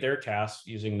rate their tasks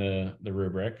using the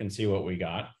rubric and see what we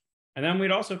got. And then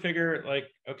we'd also figure, like,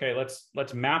 okay,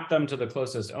 let's map them to the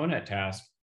closest ONET task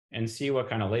and see what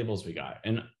kind of labels we got.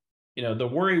 And the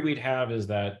worry we'd have is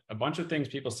that a bunch of things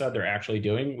people said they're actually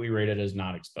doing, we rated as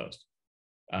not exposed.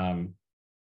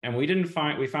 And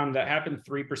we found that happened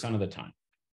 3% of the time.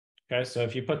 Okay, so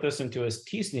if you put this into a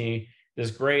t-SNE,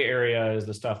 this gray area is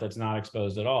the stuff that's not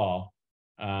exposed at all.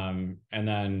 And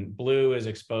then blue is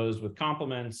exposed with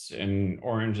complements and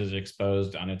orange is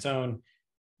exposed on its own.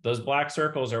 Those black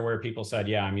circles are where people said,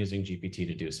 yeah, I'm using GPT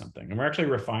to do something. And we're actually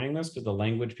refining this because the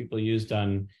language people used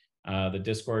on the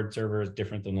Discord server is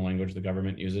different than the language the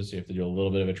government uses. So you have to do a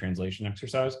little bit of a translation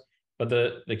exercise. But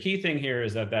the key thing here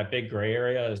is that big gray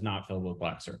area is not filled with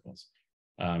black circles.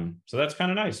 So that's kind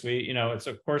of nice. It's,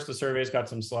 of course, the survey's got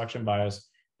some selection bias,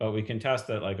 but we can test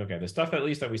that, like, okay, the stuff at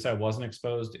least that we said wasn't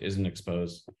exposed isn't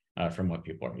exposed from what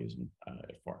people are using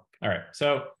it for. All right,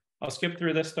 so I'll skip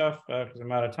through this stuff because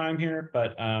I'm out of time here,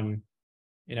 but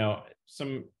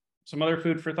some other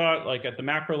food for thought, like at the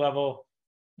macro level,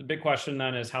 the big question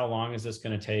then is how long is this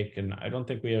going to take? And I don't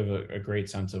think we have a great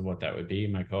sense of what that would be.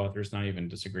 My co-authors and I even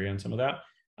disagree on some of that.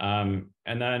 And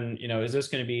then, is this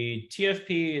going to be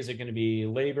TFP? Is it going to be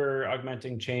labor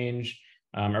augmenting change?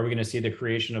 Are we going to see the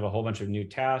creation of a whole bunch of new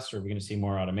tasks? Or are we going to see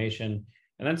more automation?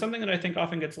 And then something that I think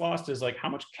often gets lost is like, how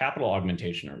much capital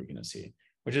augmentation are we going to see?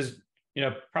 Which is,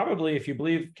 probably if you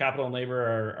believe capital and labor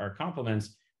are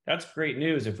complements, that's great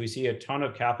news. If we see a ton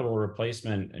of capital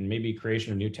replacement and maybe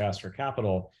creation of new tasks for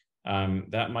capital,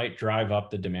 that might drive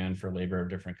up the demand for labor of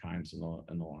different kinds in the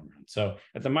long run. So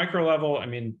at the micro level, I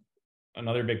mean,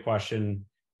 another big question.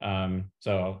 So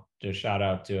I'll just shout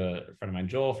out to a friend of mine,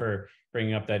 Joel, for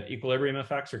bringing up that equilibrium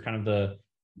effects are kind of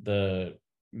the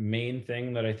main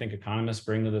thing that I think economists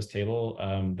bring to this table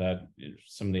that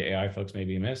some of the AI folks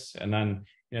maybe miss. And then,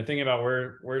 thinking about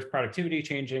where's productivity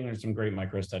changing, there's some great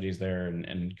micro studies there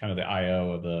and kind of the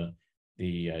IO of the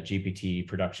GPT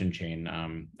production chain.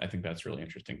 I think that's really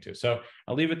interesting too. So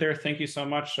I'll leave it there. Thank you so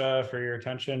much for your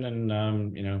attention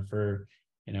and, for,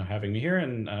 having me here.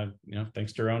 And,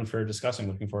 thanks Daron for discussing.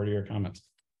 Looking forward to your comments.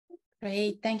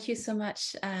 Great. Thank you so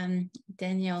much,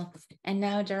 Daniel. And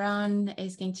now Daron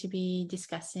is going to be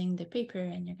discussing the paper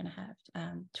and you're going to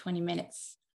have 20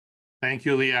 minutes. Thank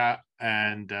you, Leah.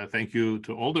 And thank you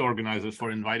to all the organizers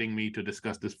for inviting me to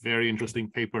discuss this very interesting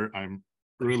paper. I'm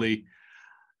really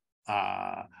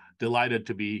delighted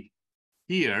to be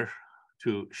here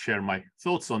to share my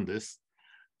thoughts on this.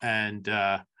 And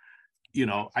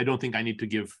I don't think I need to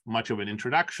give much of an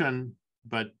introduction,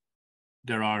 but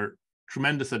there are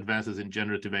tremendous advances in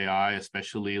generative AI,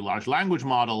 especially large language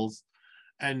models,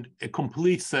 and a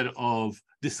complete set of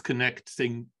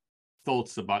disconnecting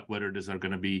thoughts about whether these are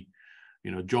going to be,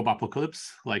 job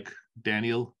apocalypse, like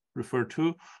Daniel referred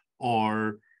to,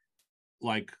 or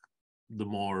like the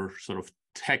more sort of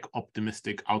tech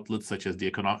optimistic outlets such as the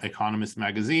Economist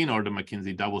magazine or the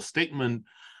McKinsey Davos statement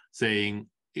saying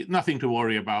nothing to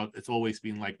worry about. It's always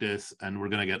been like this, and we're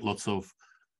going to get lots of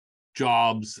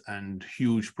jobs and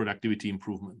huge productivity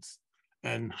improvements.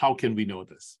 And how can we know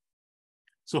this?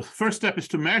 So first step is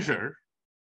to measure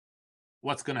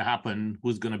what's going to happen,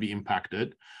 who's going to be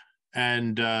impacted.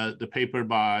 And the paper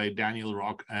by Daniel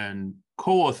Rock and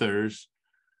co-authors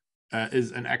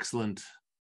is an excellent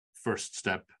first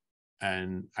step.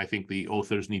 And I think the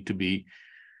authors need to be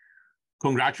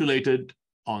congratulated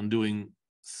on doing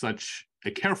such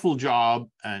a careful job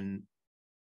and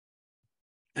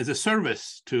as a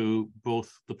service to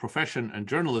both the profession and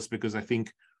journalists, because I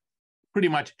think pretty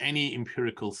much any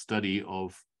empirical study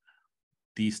of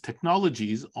these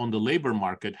technologies on the labor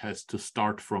market has to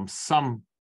start from some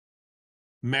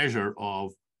measure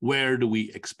of where do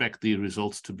we expect the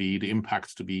results to be, the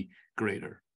impacts to be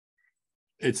greater.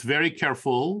 It's very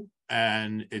careful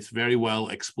and it's very well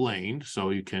explained, so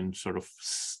you can sort of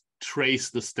trace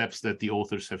the steps that the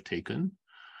authors have taken.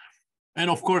 And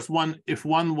of course, if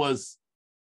one was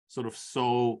sort of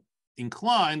so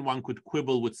inclined, one could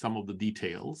quibble with some of the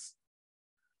details.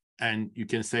 And you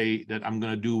can say that I'm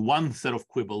going to do one set of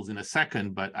quibbles in a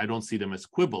second, but I don't see them as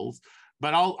quibbles.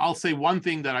 But I'll say one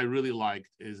thing that I really liked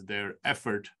is their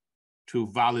effort to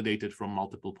validate it from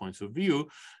multiple points of view.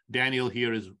 Daniel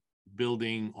here is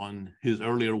building on his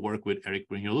earlier work with Erik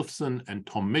Brynjolfsson and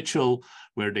Tom Mitchell,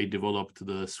 where they developed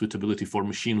the suitability for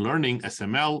machine learning,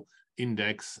 SML,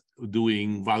 index,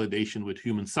 doing validation with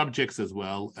human subjects as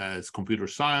well as computer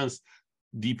science,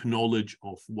 deep knowledge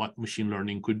of what machine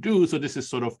learning could do. So this is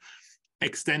sort of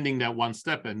extending that one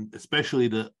step, and especially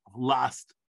the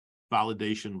last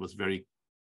validation was very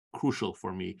crucial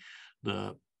for me,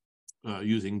 the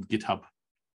using GitHub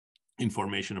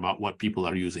information about what people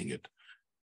are using it.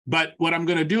 But what I'm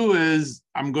going to do is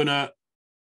I'm going to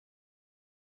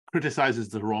criticize is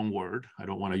the wrong word. I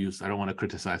don't want to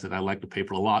criticize it. I like the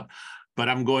paper a lot, but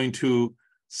I'm going to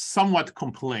somewhat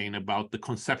complain about the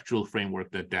conceptual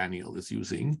framework that Daniel is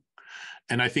using.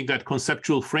 And I think that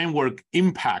conceptual framework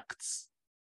impacts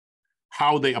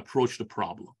how they approach the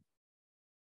problem.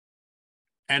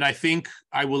 And I think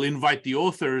I will invite the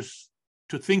authors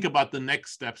to think about the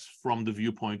next steps from the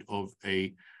viewpoint of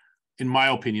in my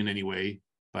opinion anyway,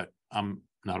 but I'm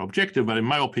not objective, but in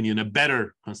my opinion, a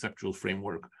better conceptual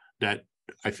framework that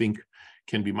I think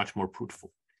can be much more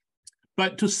fruitful.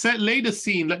 But to lay the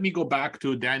scene, let me go back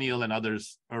to Daniel and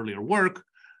others' earlier work.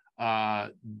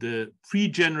 The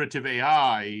pre-generative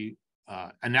AI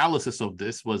analysis of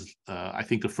this was, I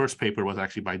think the first paper was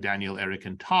actually by Daniel, Eric,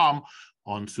 and Tom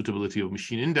on suitability of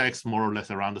machine index, more or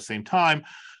less around the same time.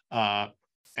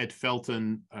 Ed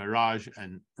Felton, Raj,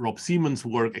 and Rob Siemens'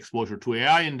 work, Exposure to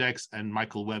AI Index, and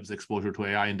Michael Webb's Exposure to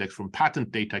AI Index from Patton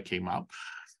data came out.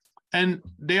 And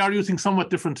they are using somewhat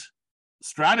different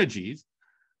strategies.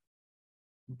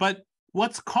 But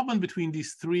what's common between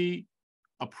these three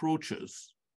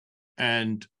approaches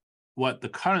and what the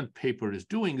current paper is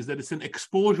doing is that it's an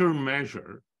exposure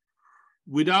measure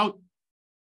without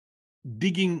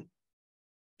digging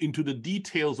into the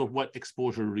details of what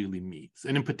exposure really means.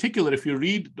 And in particular, if you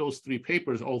read those three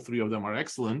papers, all three of them are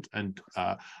excellent and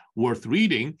worth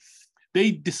reading,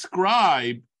 they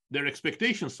describe their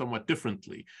expectations somewhat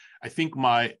differently. I think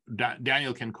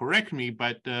Daniel can correct me,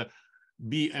 but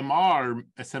BMR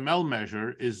SML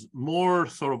measure is more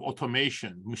sort of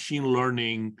automation, machine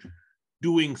learning,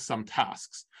 doing some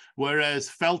tasks. Whereas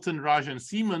Felton, Raj, and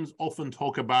Siemens often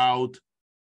talk about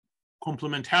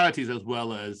complementarities as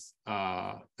well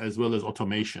as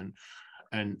automation.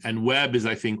 And Webb is,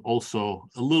 I think, also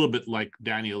a little bit like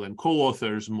Daniel and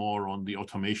co-authors, more on the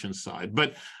automation side.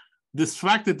 But this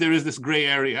fact that there is this gray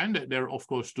area and that they're, of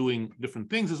course, doing different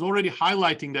things is already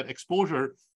highlighting that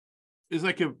exposure is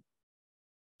like a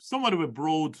somewhat of a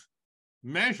broad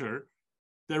measure.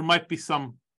 There might be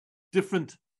some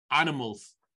different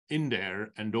animals in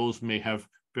there, and those may have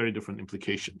very different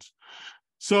implications.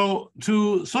 So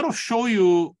to sort of show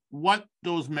you what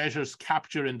those measures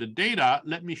capture in the data,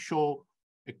 let me show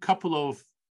a couple of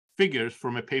figures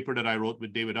from a paper that I wrote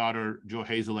with David Otter, Joe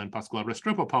Hazel, and Pascal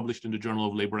Restrepo, published in the Journal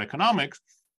of Labor Economics.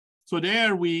 So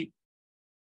there we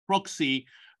proxy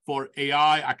for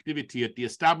AI activity at the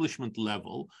establishment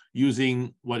level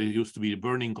using what it used to be the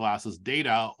Burning Glasses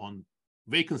data on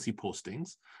vacancy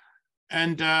postings.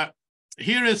 And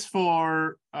here is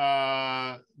for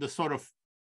the sort of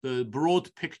the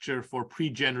broad picture for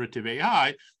pre-generative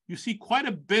AI. You see quite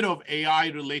a bit of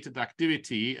AI-related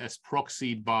activity as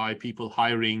proxied by people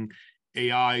hiring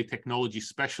AI technology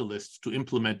specialists to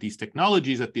implement these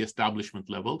technologies at the establishment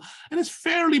level. And it's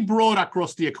fairly broad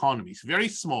across the economy. It's very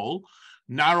small.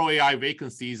 Narrow AI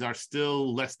vacancies are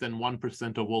still less than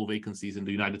 1% of all vacancies in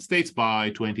the United States by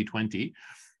 2020.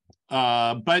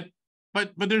 But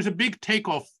there's a big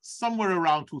takeoff somewhere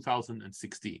around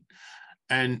 2016.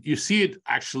 And you see it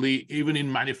actually even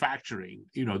in manufacturing.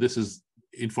 You know, this is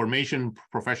information,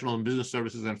 professional and business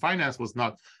services and finance was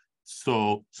not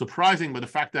so surprising, but the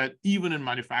fact that even in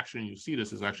manufacturing you see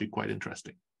this is actually quite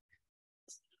interesting.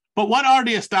 But what are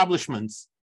the establishments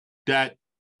that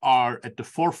are at the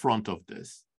forefront of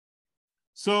this?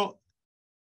 So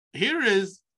here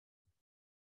is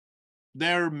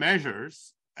their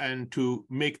measures, and to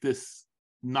make this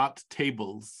not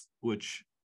tables, which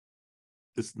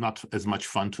is not as much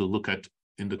fun to look at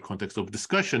in the context of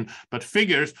discussion, but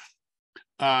figures,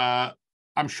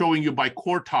 I'm showing you by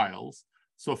quartiles.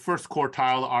 So first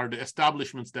quartile are the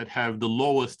establishments that have the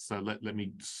lowest, so let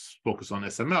me focus on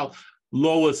SML,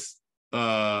 lowest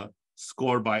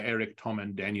score by Eric, Tom,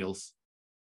 and Daniel's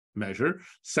measure.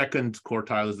 Second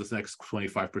quartile is the next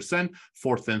 25%,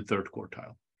 fourth and third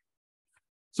quartile.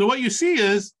 So what you see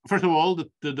is, first of all,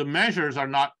 the measures are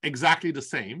not exactly the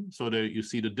same. So you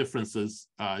see the differences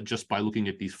just by looking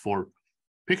at these four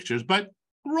pictures. But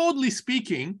broadly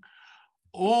speaking,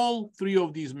 all three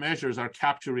of these measures are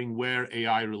capturing where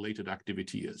AI-related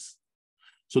activity is.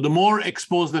 So the more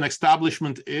exposed an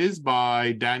establishment is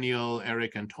by Daniel,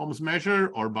 Eric, and Tom's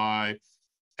measure, or by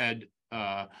Ed,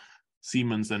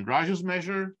 Siemens, and Raj's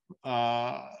measure,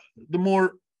 the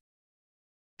more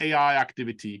AI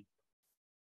activity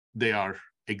they are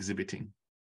exhibiting.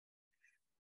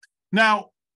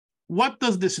 Now, what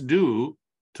does this do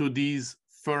to these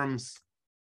firms'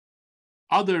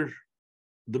 other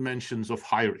dimensions of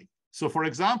hiring? So for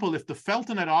example, if the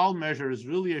Felton et al. Measure is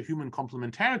really a human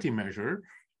complementarity measure,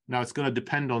 now it's going to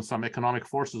depend on some economic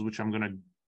forces, which I'm going to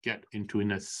get into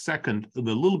in a second in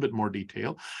a little bit more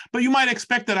detail. But you might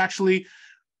expect that actually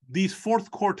these fourth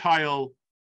quartile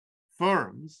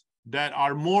firms that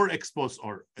are more exposed,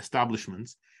 or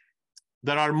establishments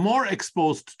that are more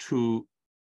exposed to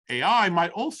AI,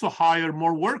 might also hire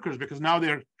more workers, because now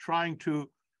they're trying to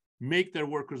make their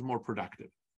workers more productive.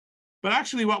 But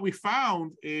actually what we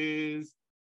found is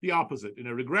the opposite in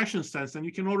a regression sense. And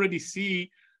you can already see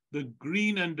the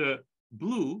green and the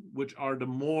blue, which are the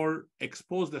more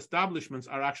exposed establishments,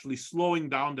 are actually slowing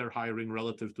down their hiring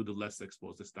relative to the less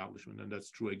exposed establishment. And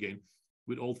that's true again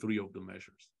with all three of the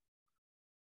measures.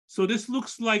 So this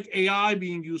looks like AI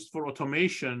being used for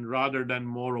automation rather than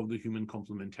more of the human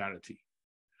complementarity.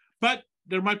 But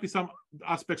there might be some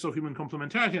aspects of human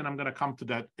complementarity, and I'm going to come to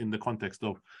that in the context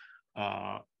of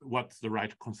what's the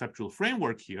right conceptual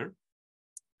framework here.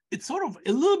 It's sort of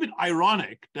a little bit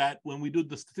ironic that when we do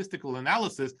the statistical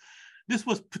analysis, this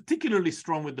was particularly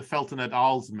strong with the Felton et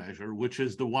al.'s measure, which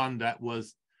is the one that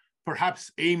was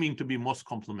perhaps aiming to be most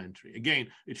complementary. Again,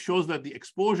 it shows that the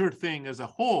exposure thing as a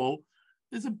whole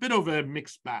is a bit of a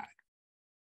mixed bag.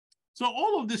 So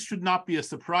all of this should not be a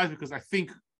surprise, because I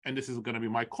think, and this is going to be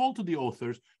my call to the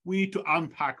authors, we need to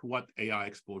unpack what AI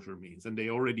exposure means. And they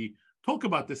already talk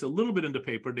about this a little bit in the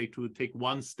paper. They take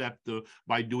one step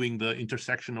by doing the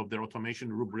intersection of their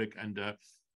automation rubric and the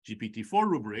GPT-4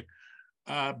 rubric.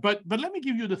 But let me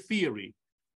give you the theory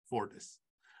for this.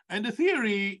 And the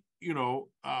theory, you know,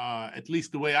 at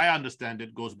least the way I understand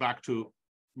it, goes back to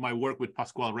my work with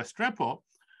Pascual Restrepo.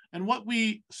 And what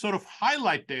we sort of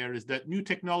highlight there is that new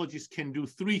technologies can do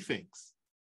three things,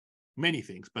 many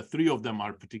things, but three of them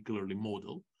are particularly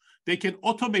modal. They can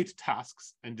automate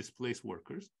tasks and displace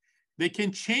workers. They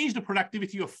can change the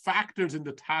productivity of factors in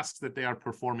the tasks that they are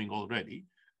performing already.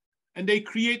 And they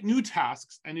create new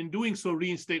tasks, and in doing so,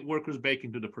 reinstate workers back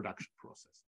into the production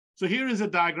process. So here is a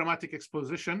diagrammatic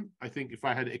exposition. I think if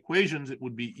I had equations, it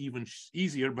would be even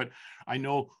easier, but I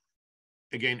know,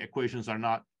 again, equations are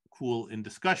not cool in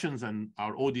discussions, and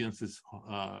our audience is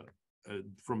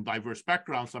from diverse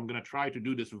backgrounds, so I'm going to try to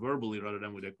do this verbally rather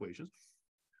than with equations.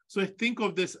 So I think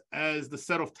of this as the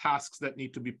set of tasks that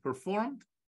need to be performed.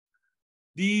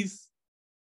 These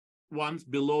ones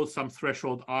below some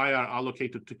threshold I are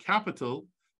allocated to capital.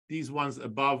 These ones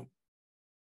above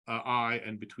I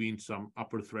and between some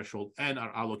upper threshold N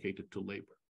are allocated to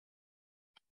labor.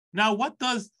 Now, what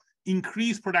does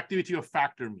increased productivity of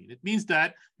factor mean? It means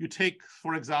that you take,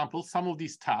 for example, some of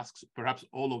these tasks, perhaps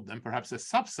all of them, perhaps a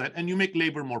subset, and you make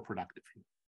labor more productive.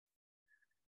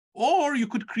 Or you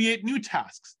could create new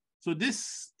tasks. So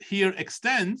this here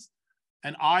extends,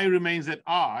 and I remains at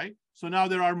I. So now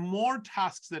there are more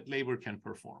tasks that labor can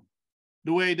perform.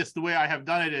 The way I have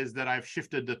done it is that I've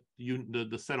shifted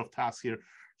the set of tasks here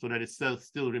so that it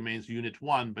still remains unit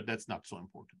 1, but that's not so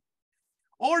important.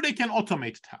 Or they can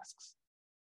automate tasks.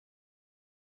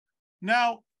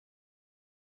 Now,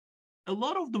 a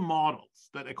lot of the models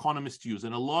that economists use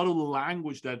and a lot of the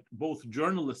language that both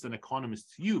journalists and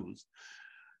economists use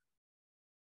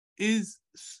is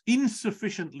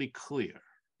insufficiently clear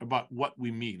about what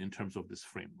we mean in terms of this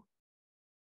framework.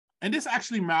 And this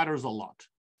actually matters a lot.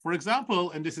 For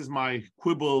example, and this is my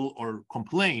quibble or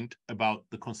complaint about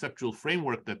the conceptual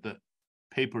framework that the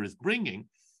paper is bringing,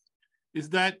 is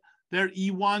that their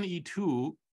E1,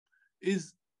 E2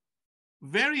 is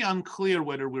very unclear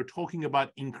whether we're talking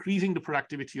about increasing the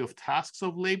productivity of tasks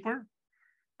of labor,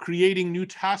 creating new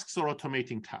tasks, or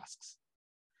automating tasks.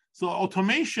 So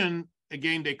automation,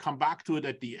 again, they come back to it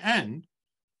at the end,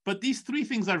 but these three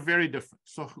things are very different.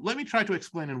 So let me try to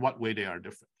explain in what way they are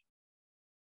different.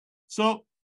 So,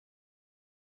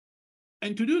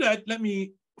 and to do that, let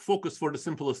me focus for the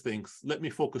simplest things. Let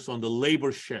me focus on the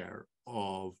labor share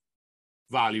of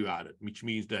value added, which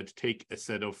means that take a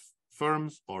set of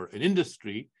firms or an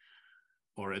industry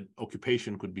or an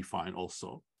occupation could be fine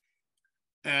also.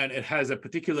 And it has a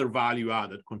particular value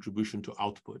added contribution to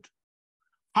output.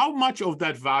 How much of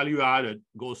that value added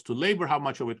goes to labor? How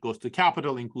much of it goes to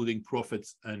capital, including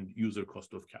profits and user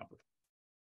cost of capital?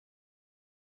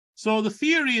 So the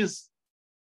theory is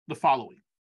the following.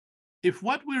 If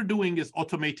what we're doing is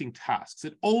automating tasks,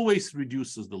 it always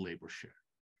reduces the labor share.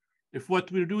 If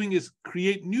what we're doing is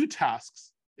create new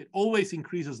tasks, it always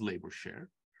increases labor share.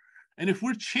 And if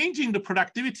we're changing the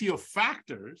productivity of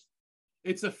factors,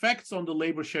 its effects on the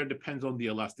labor share depends on the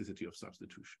elasticity of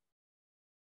substitution.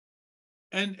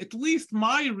 And at least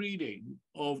my reading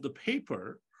of the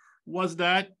paper was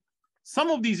that some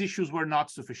of these issues were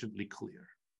not sufficiently clear.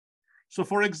 So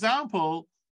for example,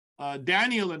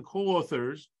 Daniel and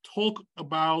co-authors talk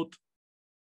about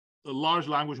large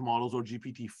language models or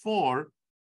GPT-4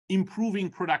 improving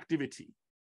productivity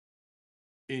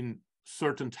in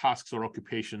certain tasks or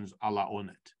occupations a la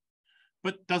ONET.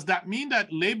 But does that mean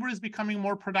that labor is becoming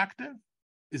more productive?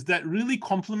 Is that really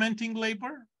complementing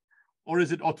labor, or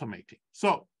is it automating?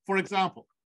 So, for example,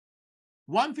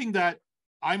 one thing that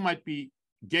I might be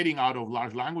getting out of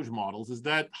large language models is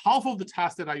that half of the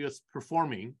tasks that I was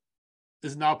performing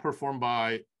is now performed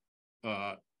by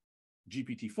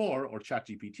GPT-4 or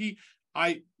ChatGPT.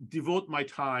 I devote my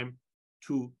time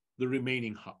to the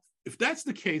remaining half. If that's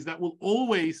the case, that will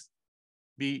always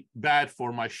be bad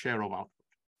for my share of output.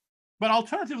 But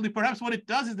alternatively, perhaps what it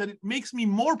does is that it makes me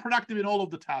more productive in all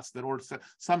of the tasks that, or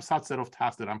some subset of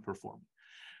tasks that I'm performing.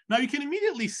 Now, you can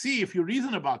immediately see, if you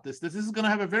reason about this, that this is going to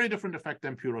have a very different effect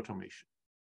than pure automation.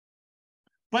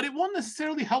 But it won't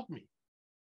necessarily help me.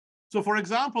 So, for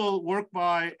example, work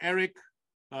by Eric,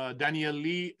 Daniel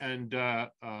Lee, and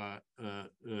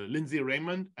Lindsay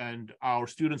Raymond, and our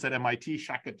students at MIT,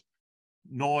 Shakat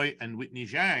Noy and Whitney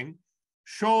Jiang,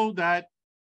 show that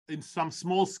in some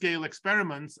small-scale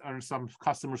experiments or some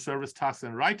customer service tasks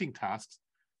and writing tasks,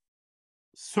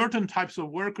 certain types of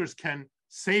workers can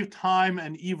save time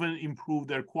and even improve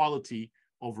their quality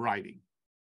of writing.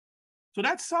 So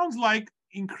that sounds like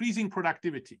increasing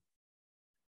productivity.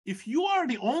 If you are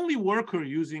the only worker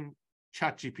using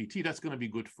ChatGPT, that's going to be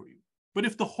good for you. But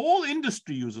if the whole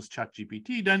industry uses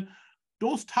ChatGPT, then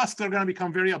those tasks are going to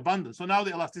become very abundant. So now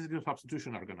the elasticity of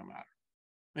substitution are going to matter.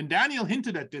 And Daniel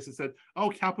hinted at this and said, oh,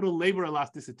 capital labor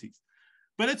elasticities.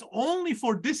 But it's only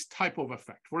for this type of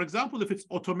effect. For example, if it's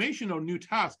automation or new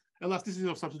tasks, elasticity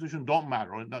of substitution don't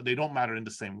matter, or they don't matter in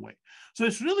the same way. So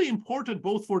it's really important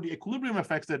both for the equilibrium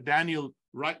effects that Daniel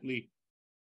rightly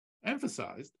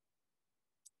emphasized,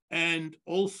 and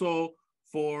also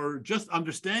for just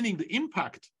understanding the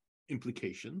impact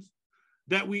implications,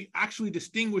 that we actually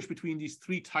distinguish between these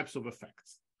three types of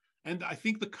effects. And I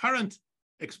think the current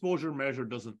exposure measure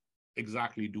doesn't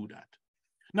exactly do that.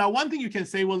 Now, one thing you can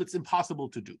say, well, it's impossible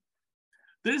to do.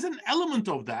 There's an element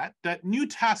of that new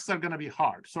tasks are going to be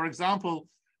hard. So, for example,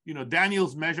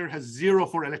 Daniel's measure has 0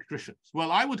 for electricians.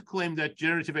 Well, I would claim that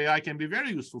generative AI can be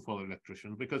very useful for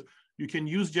electricians, because you can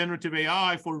use generative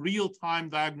AI for real-time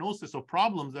diagnosis of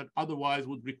problems that otherwise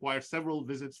would require several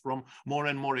visits from more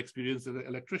and more experienced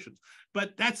electricians.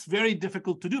 But that's very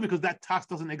difficult to do because that task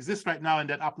doesn't exist right now, and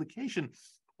that application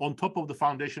on top of the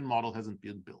foundation model hasn't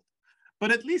been built.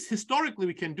 But at least historically,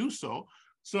 we can do so.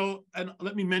 So, and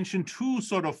let me mention two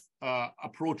sort of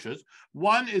approaches.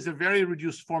 One is a very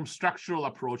reduced form structural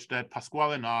approach that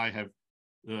Pasquale and I have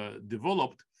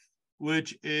developed,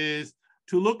 which is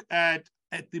to look at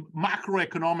the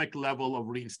macroeconomic level of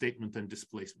reinstatement and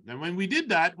displacement. And when we did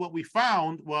that, what we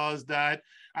found was that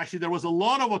actually there was a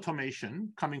lot of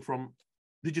automation coming from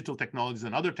digital technologies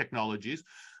and other technologies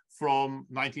from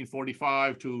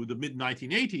 1945 to the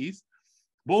mid-1980s,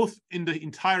 both in the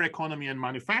entire economy and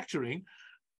manufacturing.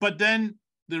 But then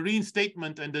the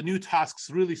reinstatement and the new tasks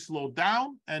really slowed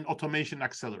down and automation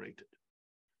accelerated.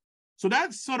 So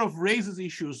that sort of raises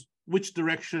issues, which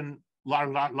direction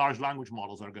large language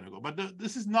models are going to go. But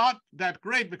this is not that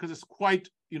great because it's quite,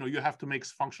 you have to make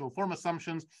functional form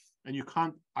assumptions and you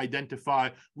can't identify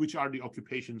which are the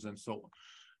occupations and so on.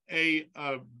 A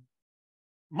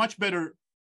much better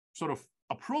sort of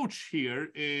approach here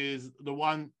is the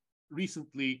one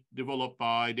recently developed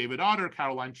by David Otter,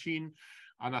 Caroline Sheen,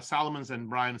 Anna Salomons, and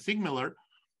Bryan Sigmiller,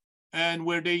 and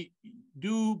where they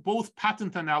do both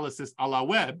patent analysis a la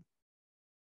web,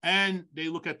 and they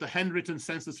look at the handwritten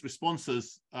census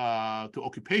responses to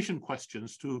occupation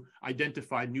questions to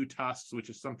identify new tasks, which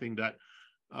is something that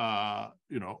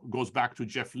goes back to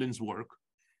Jeff Lynn's work.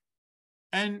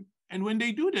 And when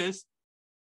they do this,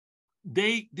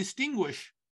 they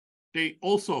distinguish. They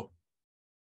also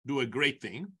do a great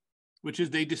thing, which is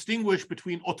they distinguish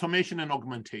between automation and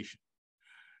augmentation.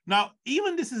 Now,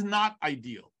 even this is not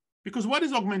ideal, because what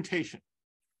is augmentation?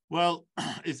 Well,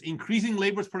 is increasing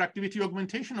labor's productivity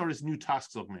augmentation or is new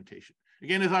tasks augmentation?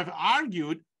 Again, as I've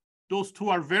argued, those two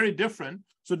are very different,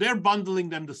 so they're bundling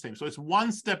them the same. So it's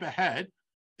one step ahead.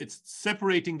 It's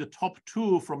separating the top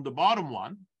two from the bottom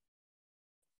one,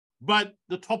 but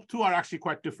the top two are actually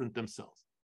quite different themselves.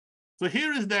 So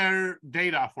here is their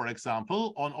data, for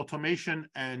example, on automation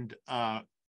and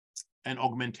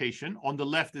augmentation. On the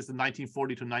left is the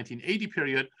 1940 to 1980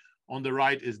 period. On the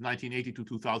right is 1980 to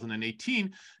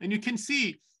 2018. And you can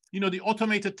see, the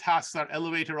automated tasks are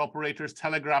elevator operators,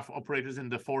 telegraph operators in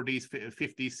the 40s,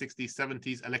 50s, 60s,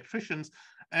 70s, electricians,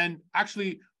 and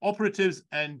actually operatives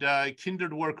and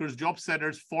kindred workers, job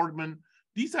setters, foremen.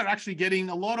 These are actually getting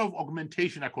a lot of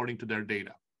augmentation according to their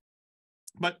data.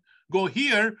 But go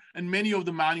here, and many of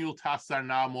the manual tasks are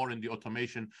now more in the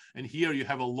automation. And here you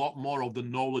have a lot more of the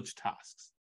knowledge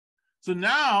tasks. So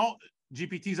now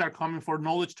GPTs are coming for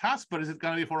knowledge tasks, but is it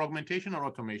going to be for augmentation or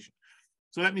automation?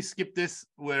 So let me skip this,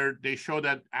 where they show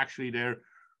that actually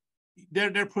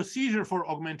their procedure for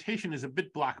augmentation is a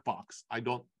bit black box. I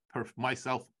don't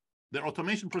myself. Their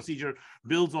automation procedure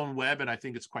builds on web, and I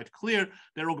think it's quite clear.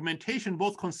 Their augmentation,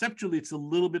 both conceptually, it's a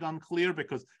little bit unclear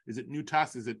because is it new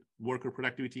tasks? Is it worker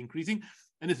productivity increasing?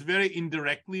 And it's very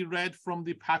indirectly read from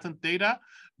the patent data,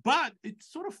 but it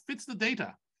sort of fits the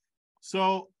data.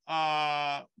 So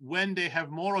when they have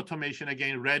more automation,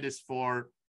 again, red is for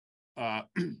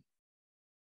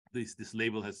this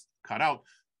label has cut out.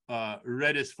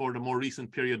 Red is for the more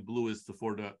recent period. Blue is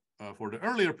for the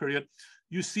earlier period.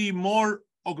 You see more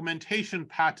augmentation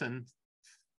patterns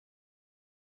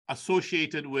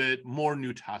associated with more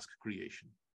new task creation,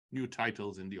 new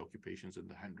titles in the occupations in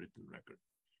the handwritten record.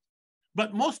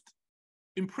 But most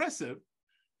impressive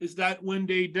is that when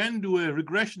they then do a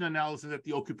regression analysis at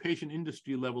the occupation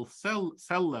industry level, cell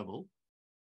level,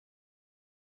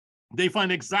 they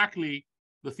find exactly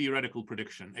the theoretical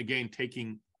prediction, again,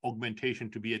 taking augmentation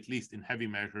to be at least in heavy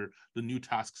measure the new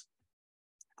tasks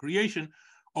creation.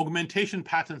 Augmentation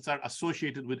patterns are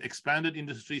associated with expanded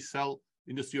industry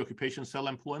occupation cell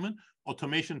employment.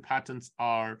 Automation patterns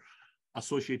are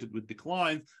associated with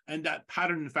declines, and that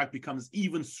pattern, in fact, becomes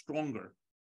even stronger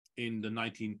in the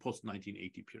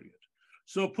post-1980 period.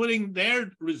 So putting their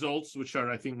results, which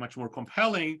are, I think, much more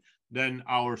compelling than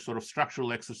our sort of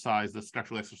structural exercise, the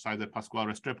structural exercise that Pasquale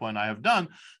Restrepo and I have done,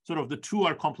 sort of the two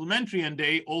are complementary, and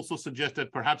they also suggest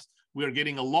that perhaps we are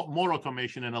getting a lot more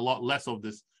automation and a lot less of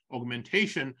this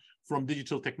augmentation from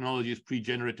digital technologies,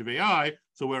 pre-generative AI.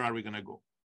 So where are we going to go?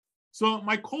 So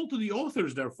my call to the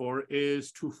authors, therefore,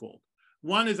 is twofold.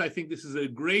 One is I think this is a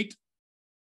great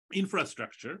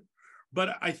infrastructure,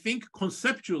 but I think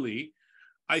conceptually,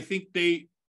 I think they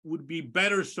would be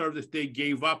better served if they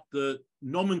gave up the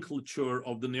nomenclature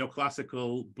of the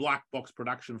neoclassical black box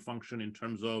production function in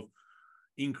terms of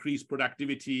increased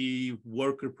productivity,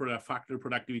 factor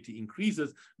productivity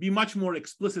increases, be much more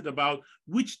explicit about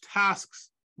which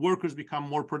tasks workers become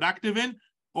more productive in,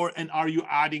 and are you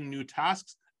adding new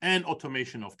tasks and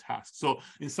automation of tasks. So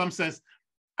in some sense,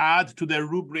 add to their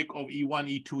rubric of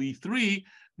E1, E2, E3,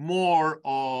 more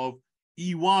of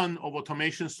E1 of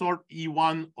automation sort,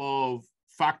 E1 of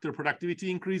factor productivity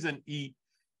increase, and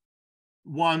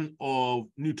E1 of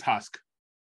new task.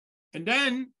 And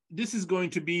then this is going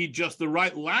to be just the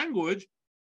right language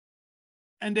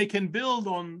and they can build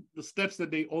on the steps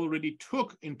that they already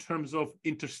took in terms of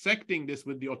intersecting this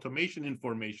with the automation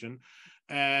information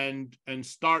and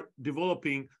start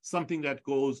developing something that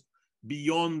goes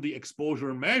beyond the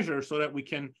exposure measure so that we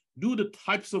can do the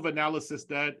types of analysis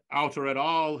that Autor et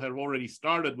al. Have already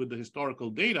started with the historical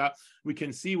data. We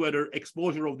can see whether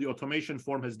exposure of the automation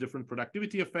form has different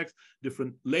productivity effects,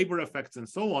 different labor effects, and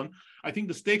so on. I think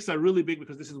the stakes are really big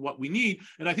because this is what we need.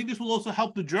 And I think this will also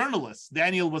help the journalists.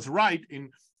 Daniel was right in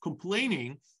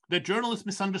complaining that journalists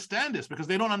misunderstand this because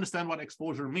they don't understand what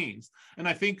exposure means. And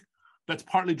I think that's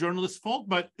partly journalists' fault,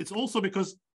 but it's also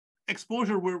because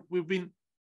exposure, we've been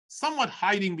somewhat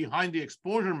hiding behind the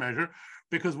exposure measure,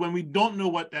 because when we don't know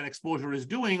what that exposure is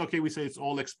doing, okay, we say it's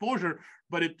all exposure,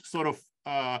 but it sort of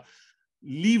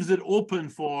leaves it open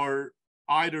for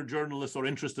either journalists or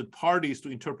interested parties to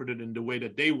interpret it in the way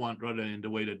that they want rather than in the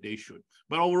way that they should.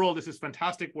 But overall, this is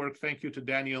fantastic work. Thank you to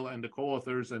Daniel and the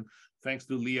co-authors, and thanks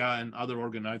to Leah and other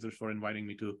organizers for inviting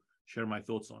me to share my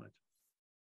thoughts on it.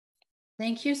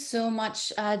 Thank you so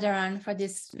much, Daron, for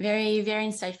this very, very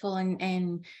insightful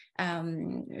and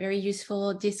very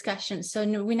useful discussion. So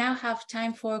we now have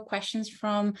time for questions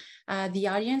from the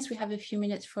audience. We have a few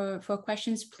minutes for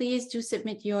questions. Please do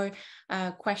submit your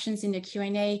questions in the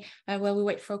Q&A while we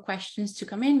wait for questions to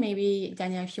come in. Maybe,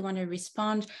 Daniel, if you want to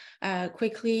respond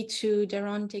quickly to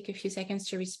Daron, take a few seconds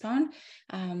to respond,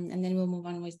 and then we'll move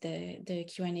on with the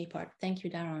Q&A part. Thank you,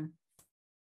 Daron.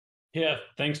 Yeah,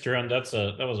 thanks, Daron.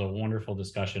 That was a wonderful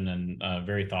discussion and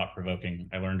very thought-provoking.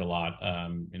 I learned a lot,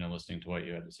 listening to what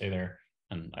you had to say there,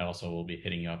 and I also will be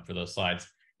hitting you up for those slides.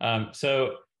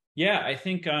 So yeah, I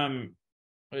think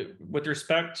with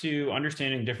respect to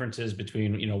understanding differences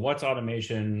between what's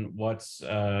automation, what's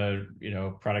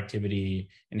productivity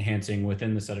enhancing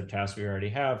within the set of tasks we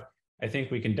already have, I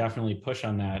think we can definitely push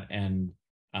on that and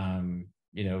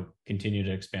continue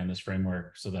to expand this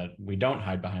framework so that we don't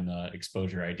hide behind the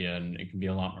exposure idea and it can be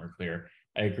a lot more clear.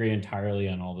 I agree entirely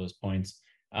on all those points.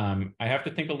 I have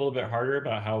to think a little bit harder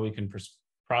about how we can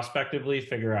prospectively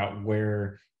figure out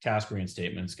where task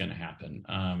reinstatement is going to happen.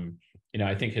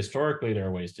 I think historically there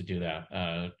are ways to do that,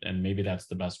 and maybe that's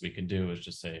the best we can do, is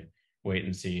just say wait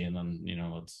and see, and then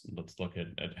let's look at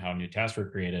how new tasks were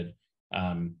created.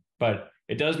 But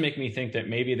it does make me think that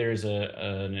maybe there's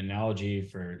an analogy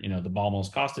for the ball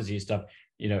most cost disease stuff.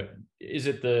 Is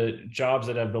it the jobs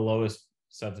that have the lowest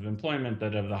sets of employment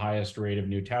that have the highest rate of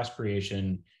new task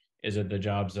creation? Is it the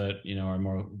jobs that are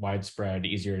more widespread,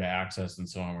 easier to access, and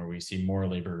so on, where we see more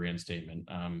labor reinstatement?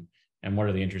 And what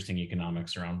are the interesting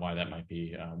economics around why that might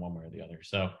be one way or the other?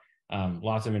 So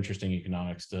lots of interesting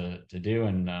economics to do,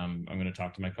 and I'm going to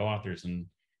talk to my co-authors and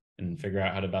figure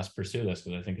out how to best pursue this,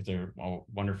 because I think it's a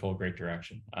wonderful, great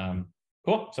direction.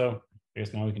 Cool. So I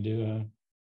guess now we can do a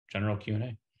general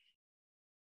Q&A.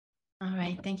 All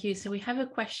right, thank you. So we have a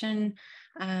question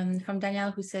from Danielle,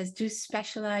 who says, do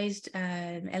specialized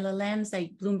LLMs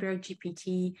like Bloomberg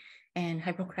GPT and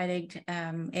Hippocratic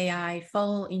AI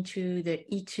fall into the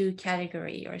E2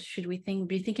 category, or should we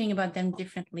be thinking about them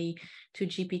differently to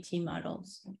GPT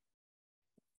models?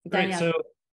 Right, so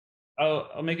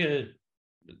I'll make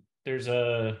let's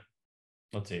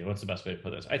see, what's the best way to put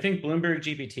this? I think Bloomberg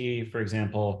GPT, for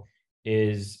example,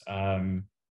 is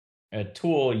a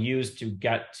tool used to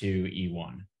get to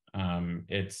E1.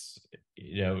 It's,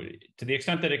 to the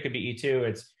extent that it could be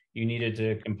E2, you needed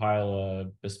to compile a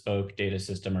bespoke data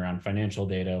system around financial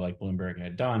data like Bloomberg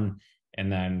had done,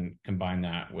 and then combine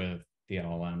that with the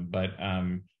LLM. But,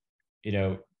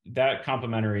 that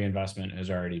complementary investment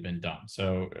has already been done.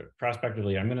 So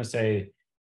prospectively, I'm going to say,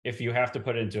 if you have to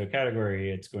put it into a category,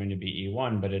 it's going to be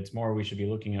E1, but it's more we should be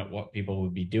looking at what people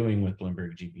would be doing with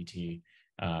Bloomberg GPT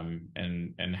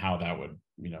and how that would,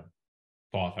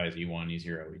 qualify as E1, E0,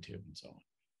 E2, and so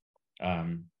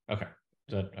on. Okay,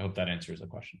 I hope that answers the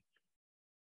question.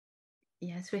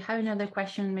 Yes, we have another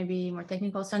question, maybe more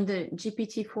technical. So the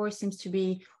GPT-4 seems to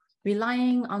be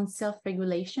relying on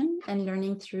self-regulation and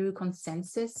learning through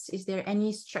consensus. Is there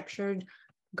any structured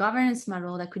governance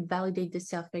model that could validate the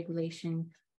self-regulation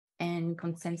and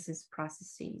consensus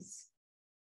processes?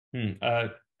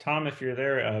 Tom, if you're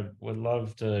there, would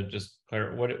love to just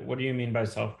clarify, what do you mean by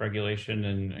self-regulation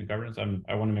and governance?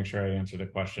 I want to make sure I answer the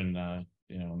question,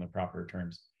 in the proper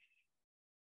terms.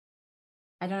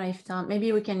 I don't know if Tom,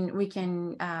 maybe we can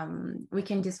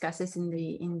discuss this in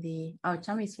the oh,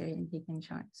 Tom is here and he can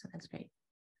join, so that's great.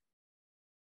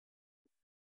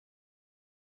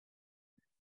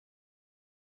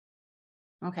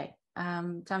 Okay,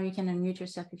 Tom, you can unmute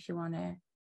yourself if you want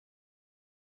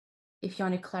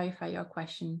to clarify your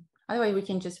question. Otherwise, we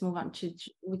can just move on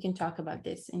we can talk about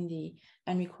this in the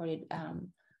unrecorded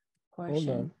portion. Hold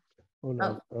on. Hold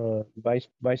on.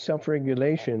 By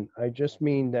self-regulation, I just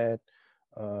mean that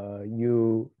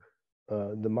the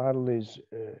model is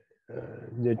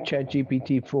the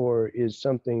ChatGPT-4 is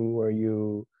something where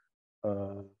you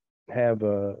have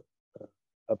a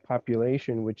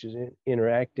population which is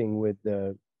interacting with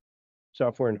the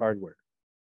software and hardware,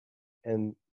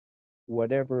 and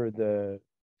whatever the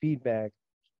feedback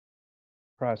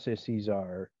processes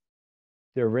are,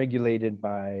 they're regulated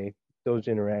by those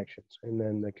interactions. And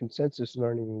then the consensus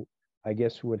learning, I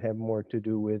guess, would have more to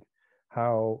do with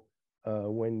how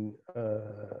when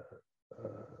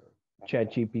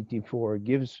ChatGPT-4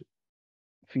 gives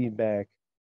feedback,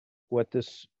 what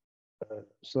this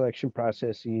selection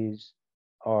processes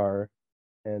are,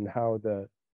 and how the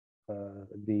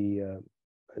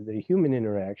human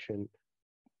interaction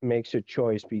makes a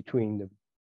choice between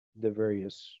the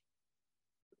various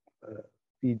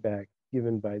feedback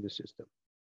given by the system.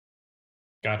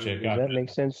 Gotcha. Does that make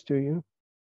sense to you?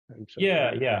 I'm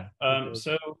sorry. Yeah.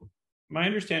 So my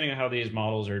understanding of how these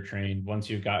models are trained, once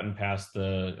you've gotten past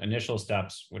the initial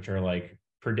steps, which are like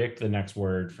predict the next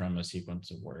word from a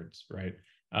sequence of words, right?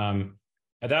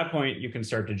 At that point, you can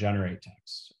start to generate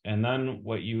text. And then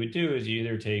what you would do is you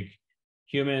either take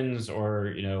humans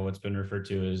or, what's been referred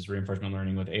to as reinforcement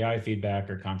learning with AI feedback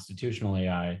or constitutional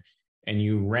AI, and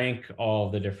you rank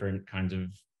all the different kinds of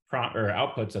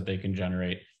outputs that they can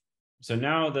generate. So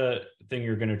now the thing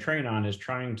you're going to train on is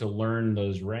trying to learn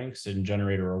those ranks and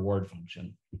generate a reward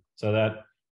function. So that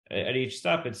at each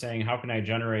step, it's saying, how can I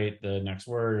generate the next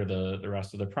word or the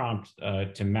rest of the prompt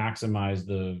to maximize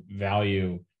the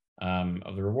value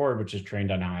of the reward, which is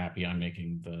trained on how happy I'm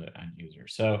making the end user.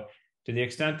 So to the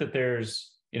extent that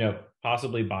there's,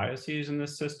 possibly biases in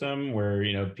this system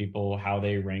where, people, how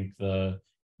they rank the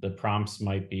prompts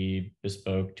might be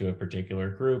bespoke to a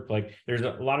particular group. Like there's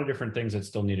a lot of different things that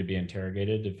still need to be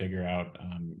interrogated to figure out,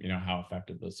 how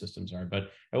effective those systems are.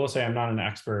 But I will say I'm not an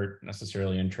expert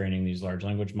necessarily in training these large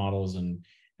language models and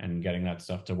getting that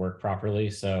stuff to work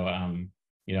properly. So, I'm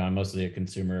mostly a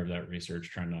consumer of that research,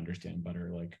 trying to understand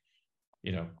better, like,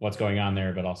 what's going on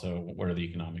there, but also what are the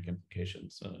economic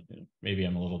implications. So maybe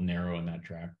I'm a little narrow in that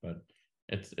track, but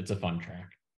it's a fun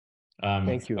track.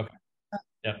 Thank you. Okay.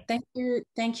 Yeah.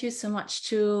 Thank you so much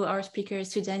to our speakers,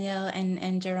 to Daniel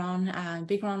and Daron.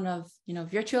 Big round of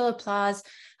virtual applause.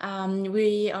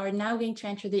 We are now going to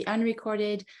enter the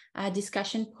unrecorded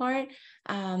discussion part,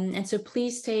 and so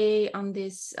please stay on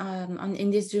this in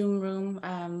this Zoom room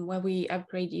while we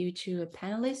upgrade you to a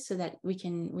panelist so that we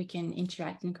can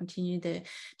interact and continue the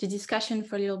discussion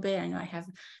for a little bit. I know I have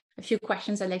a few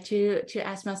questions I'd like to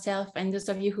ask myself, and those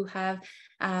of you who have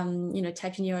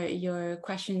typed in your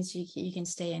questions, you can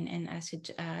stay and ask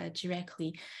it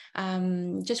directly.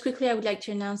 Just quickly, I would like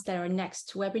to announce that our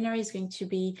next webinar is going to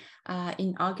be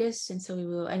in August, and so we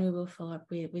will follow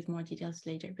up with more details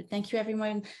later. But thank you,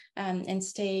 everyone, and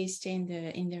stay in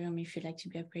the room if you'd like to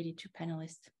be upgraded to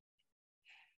panelist.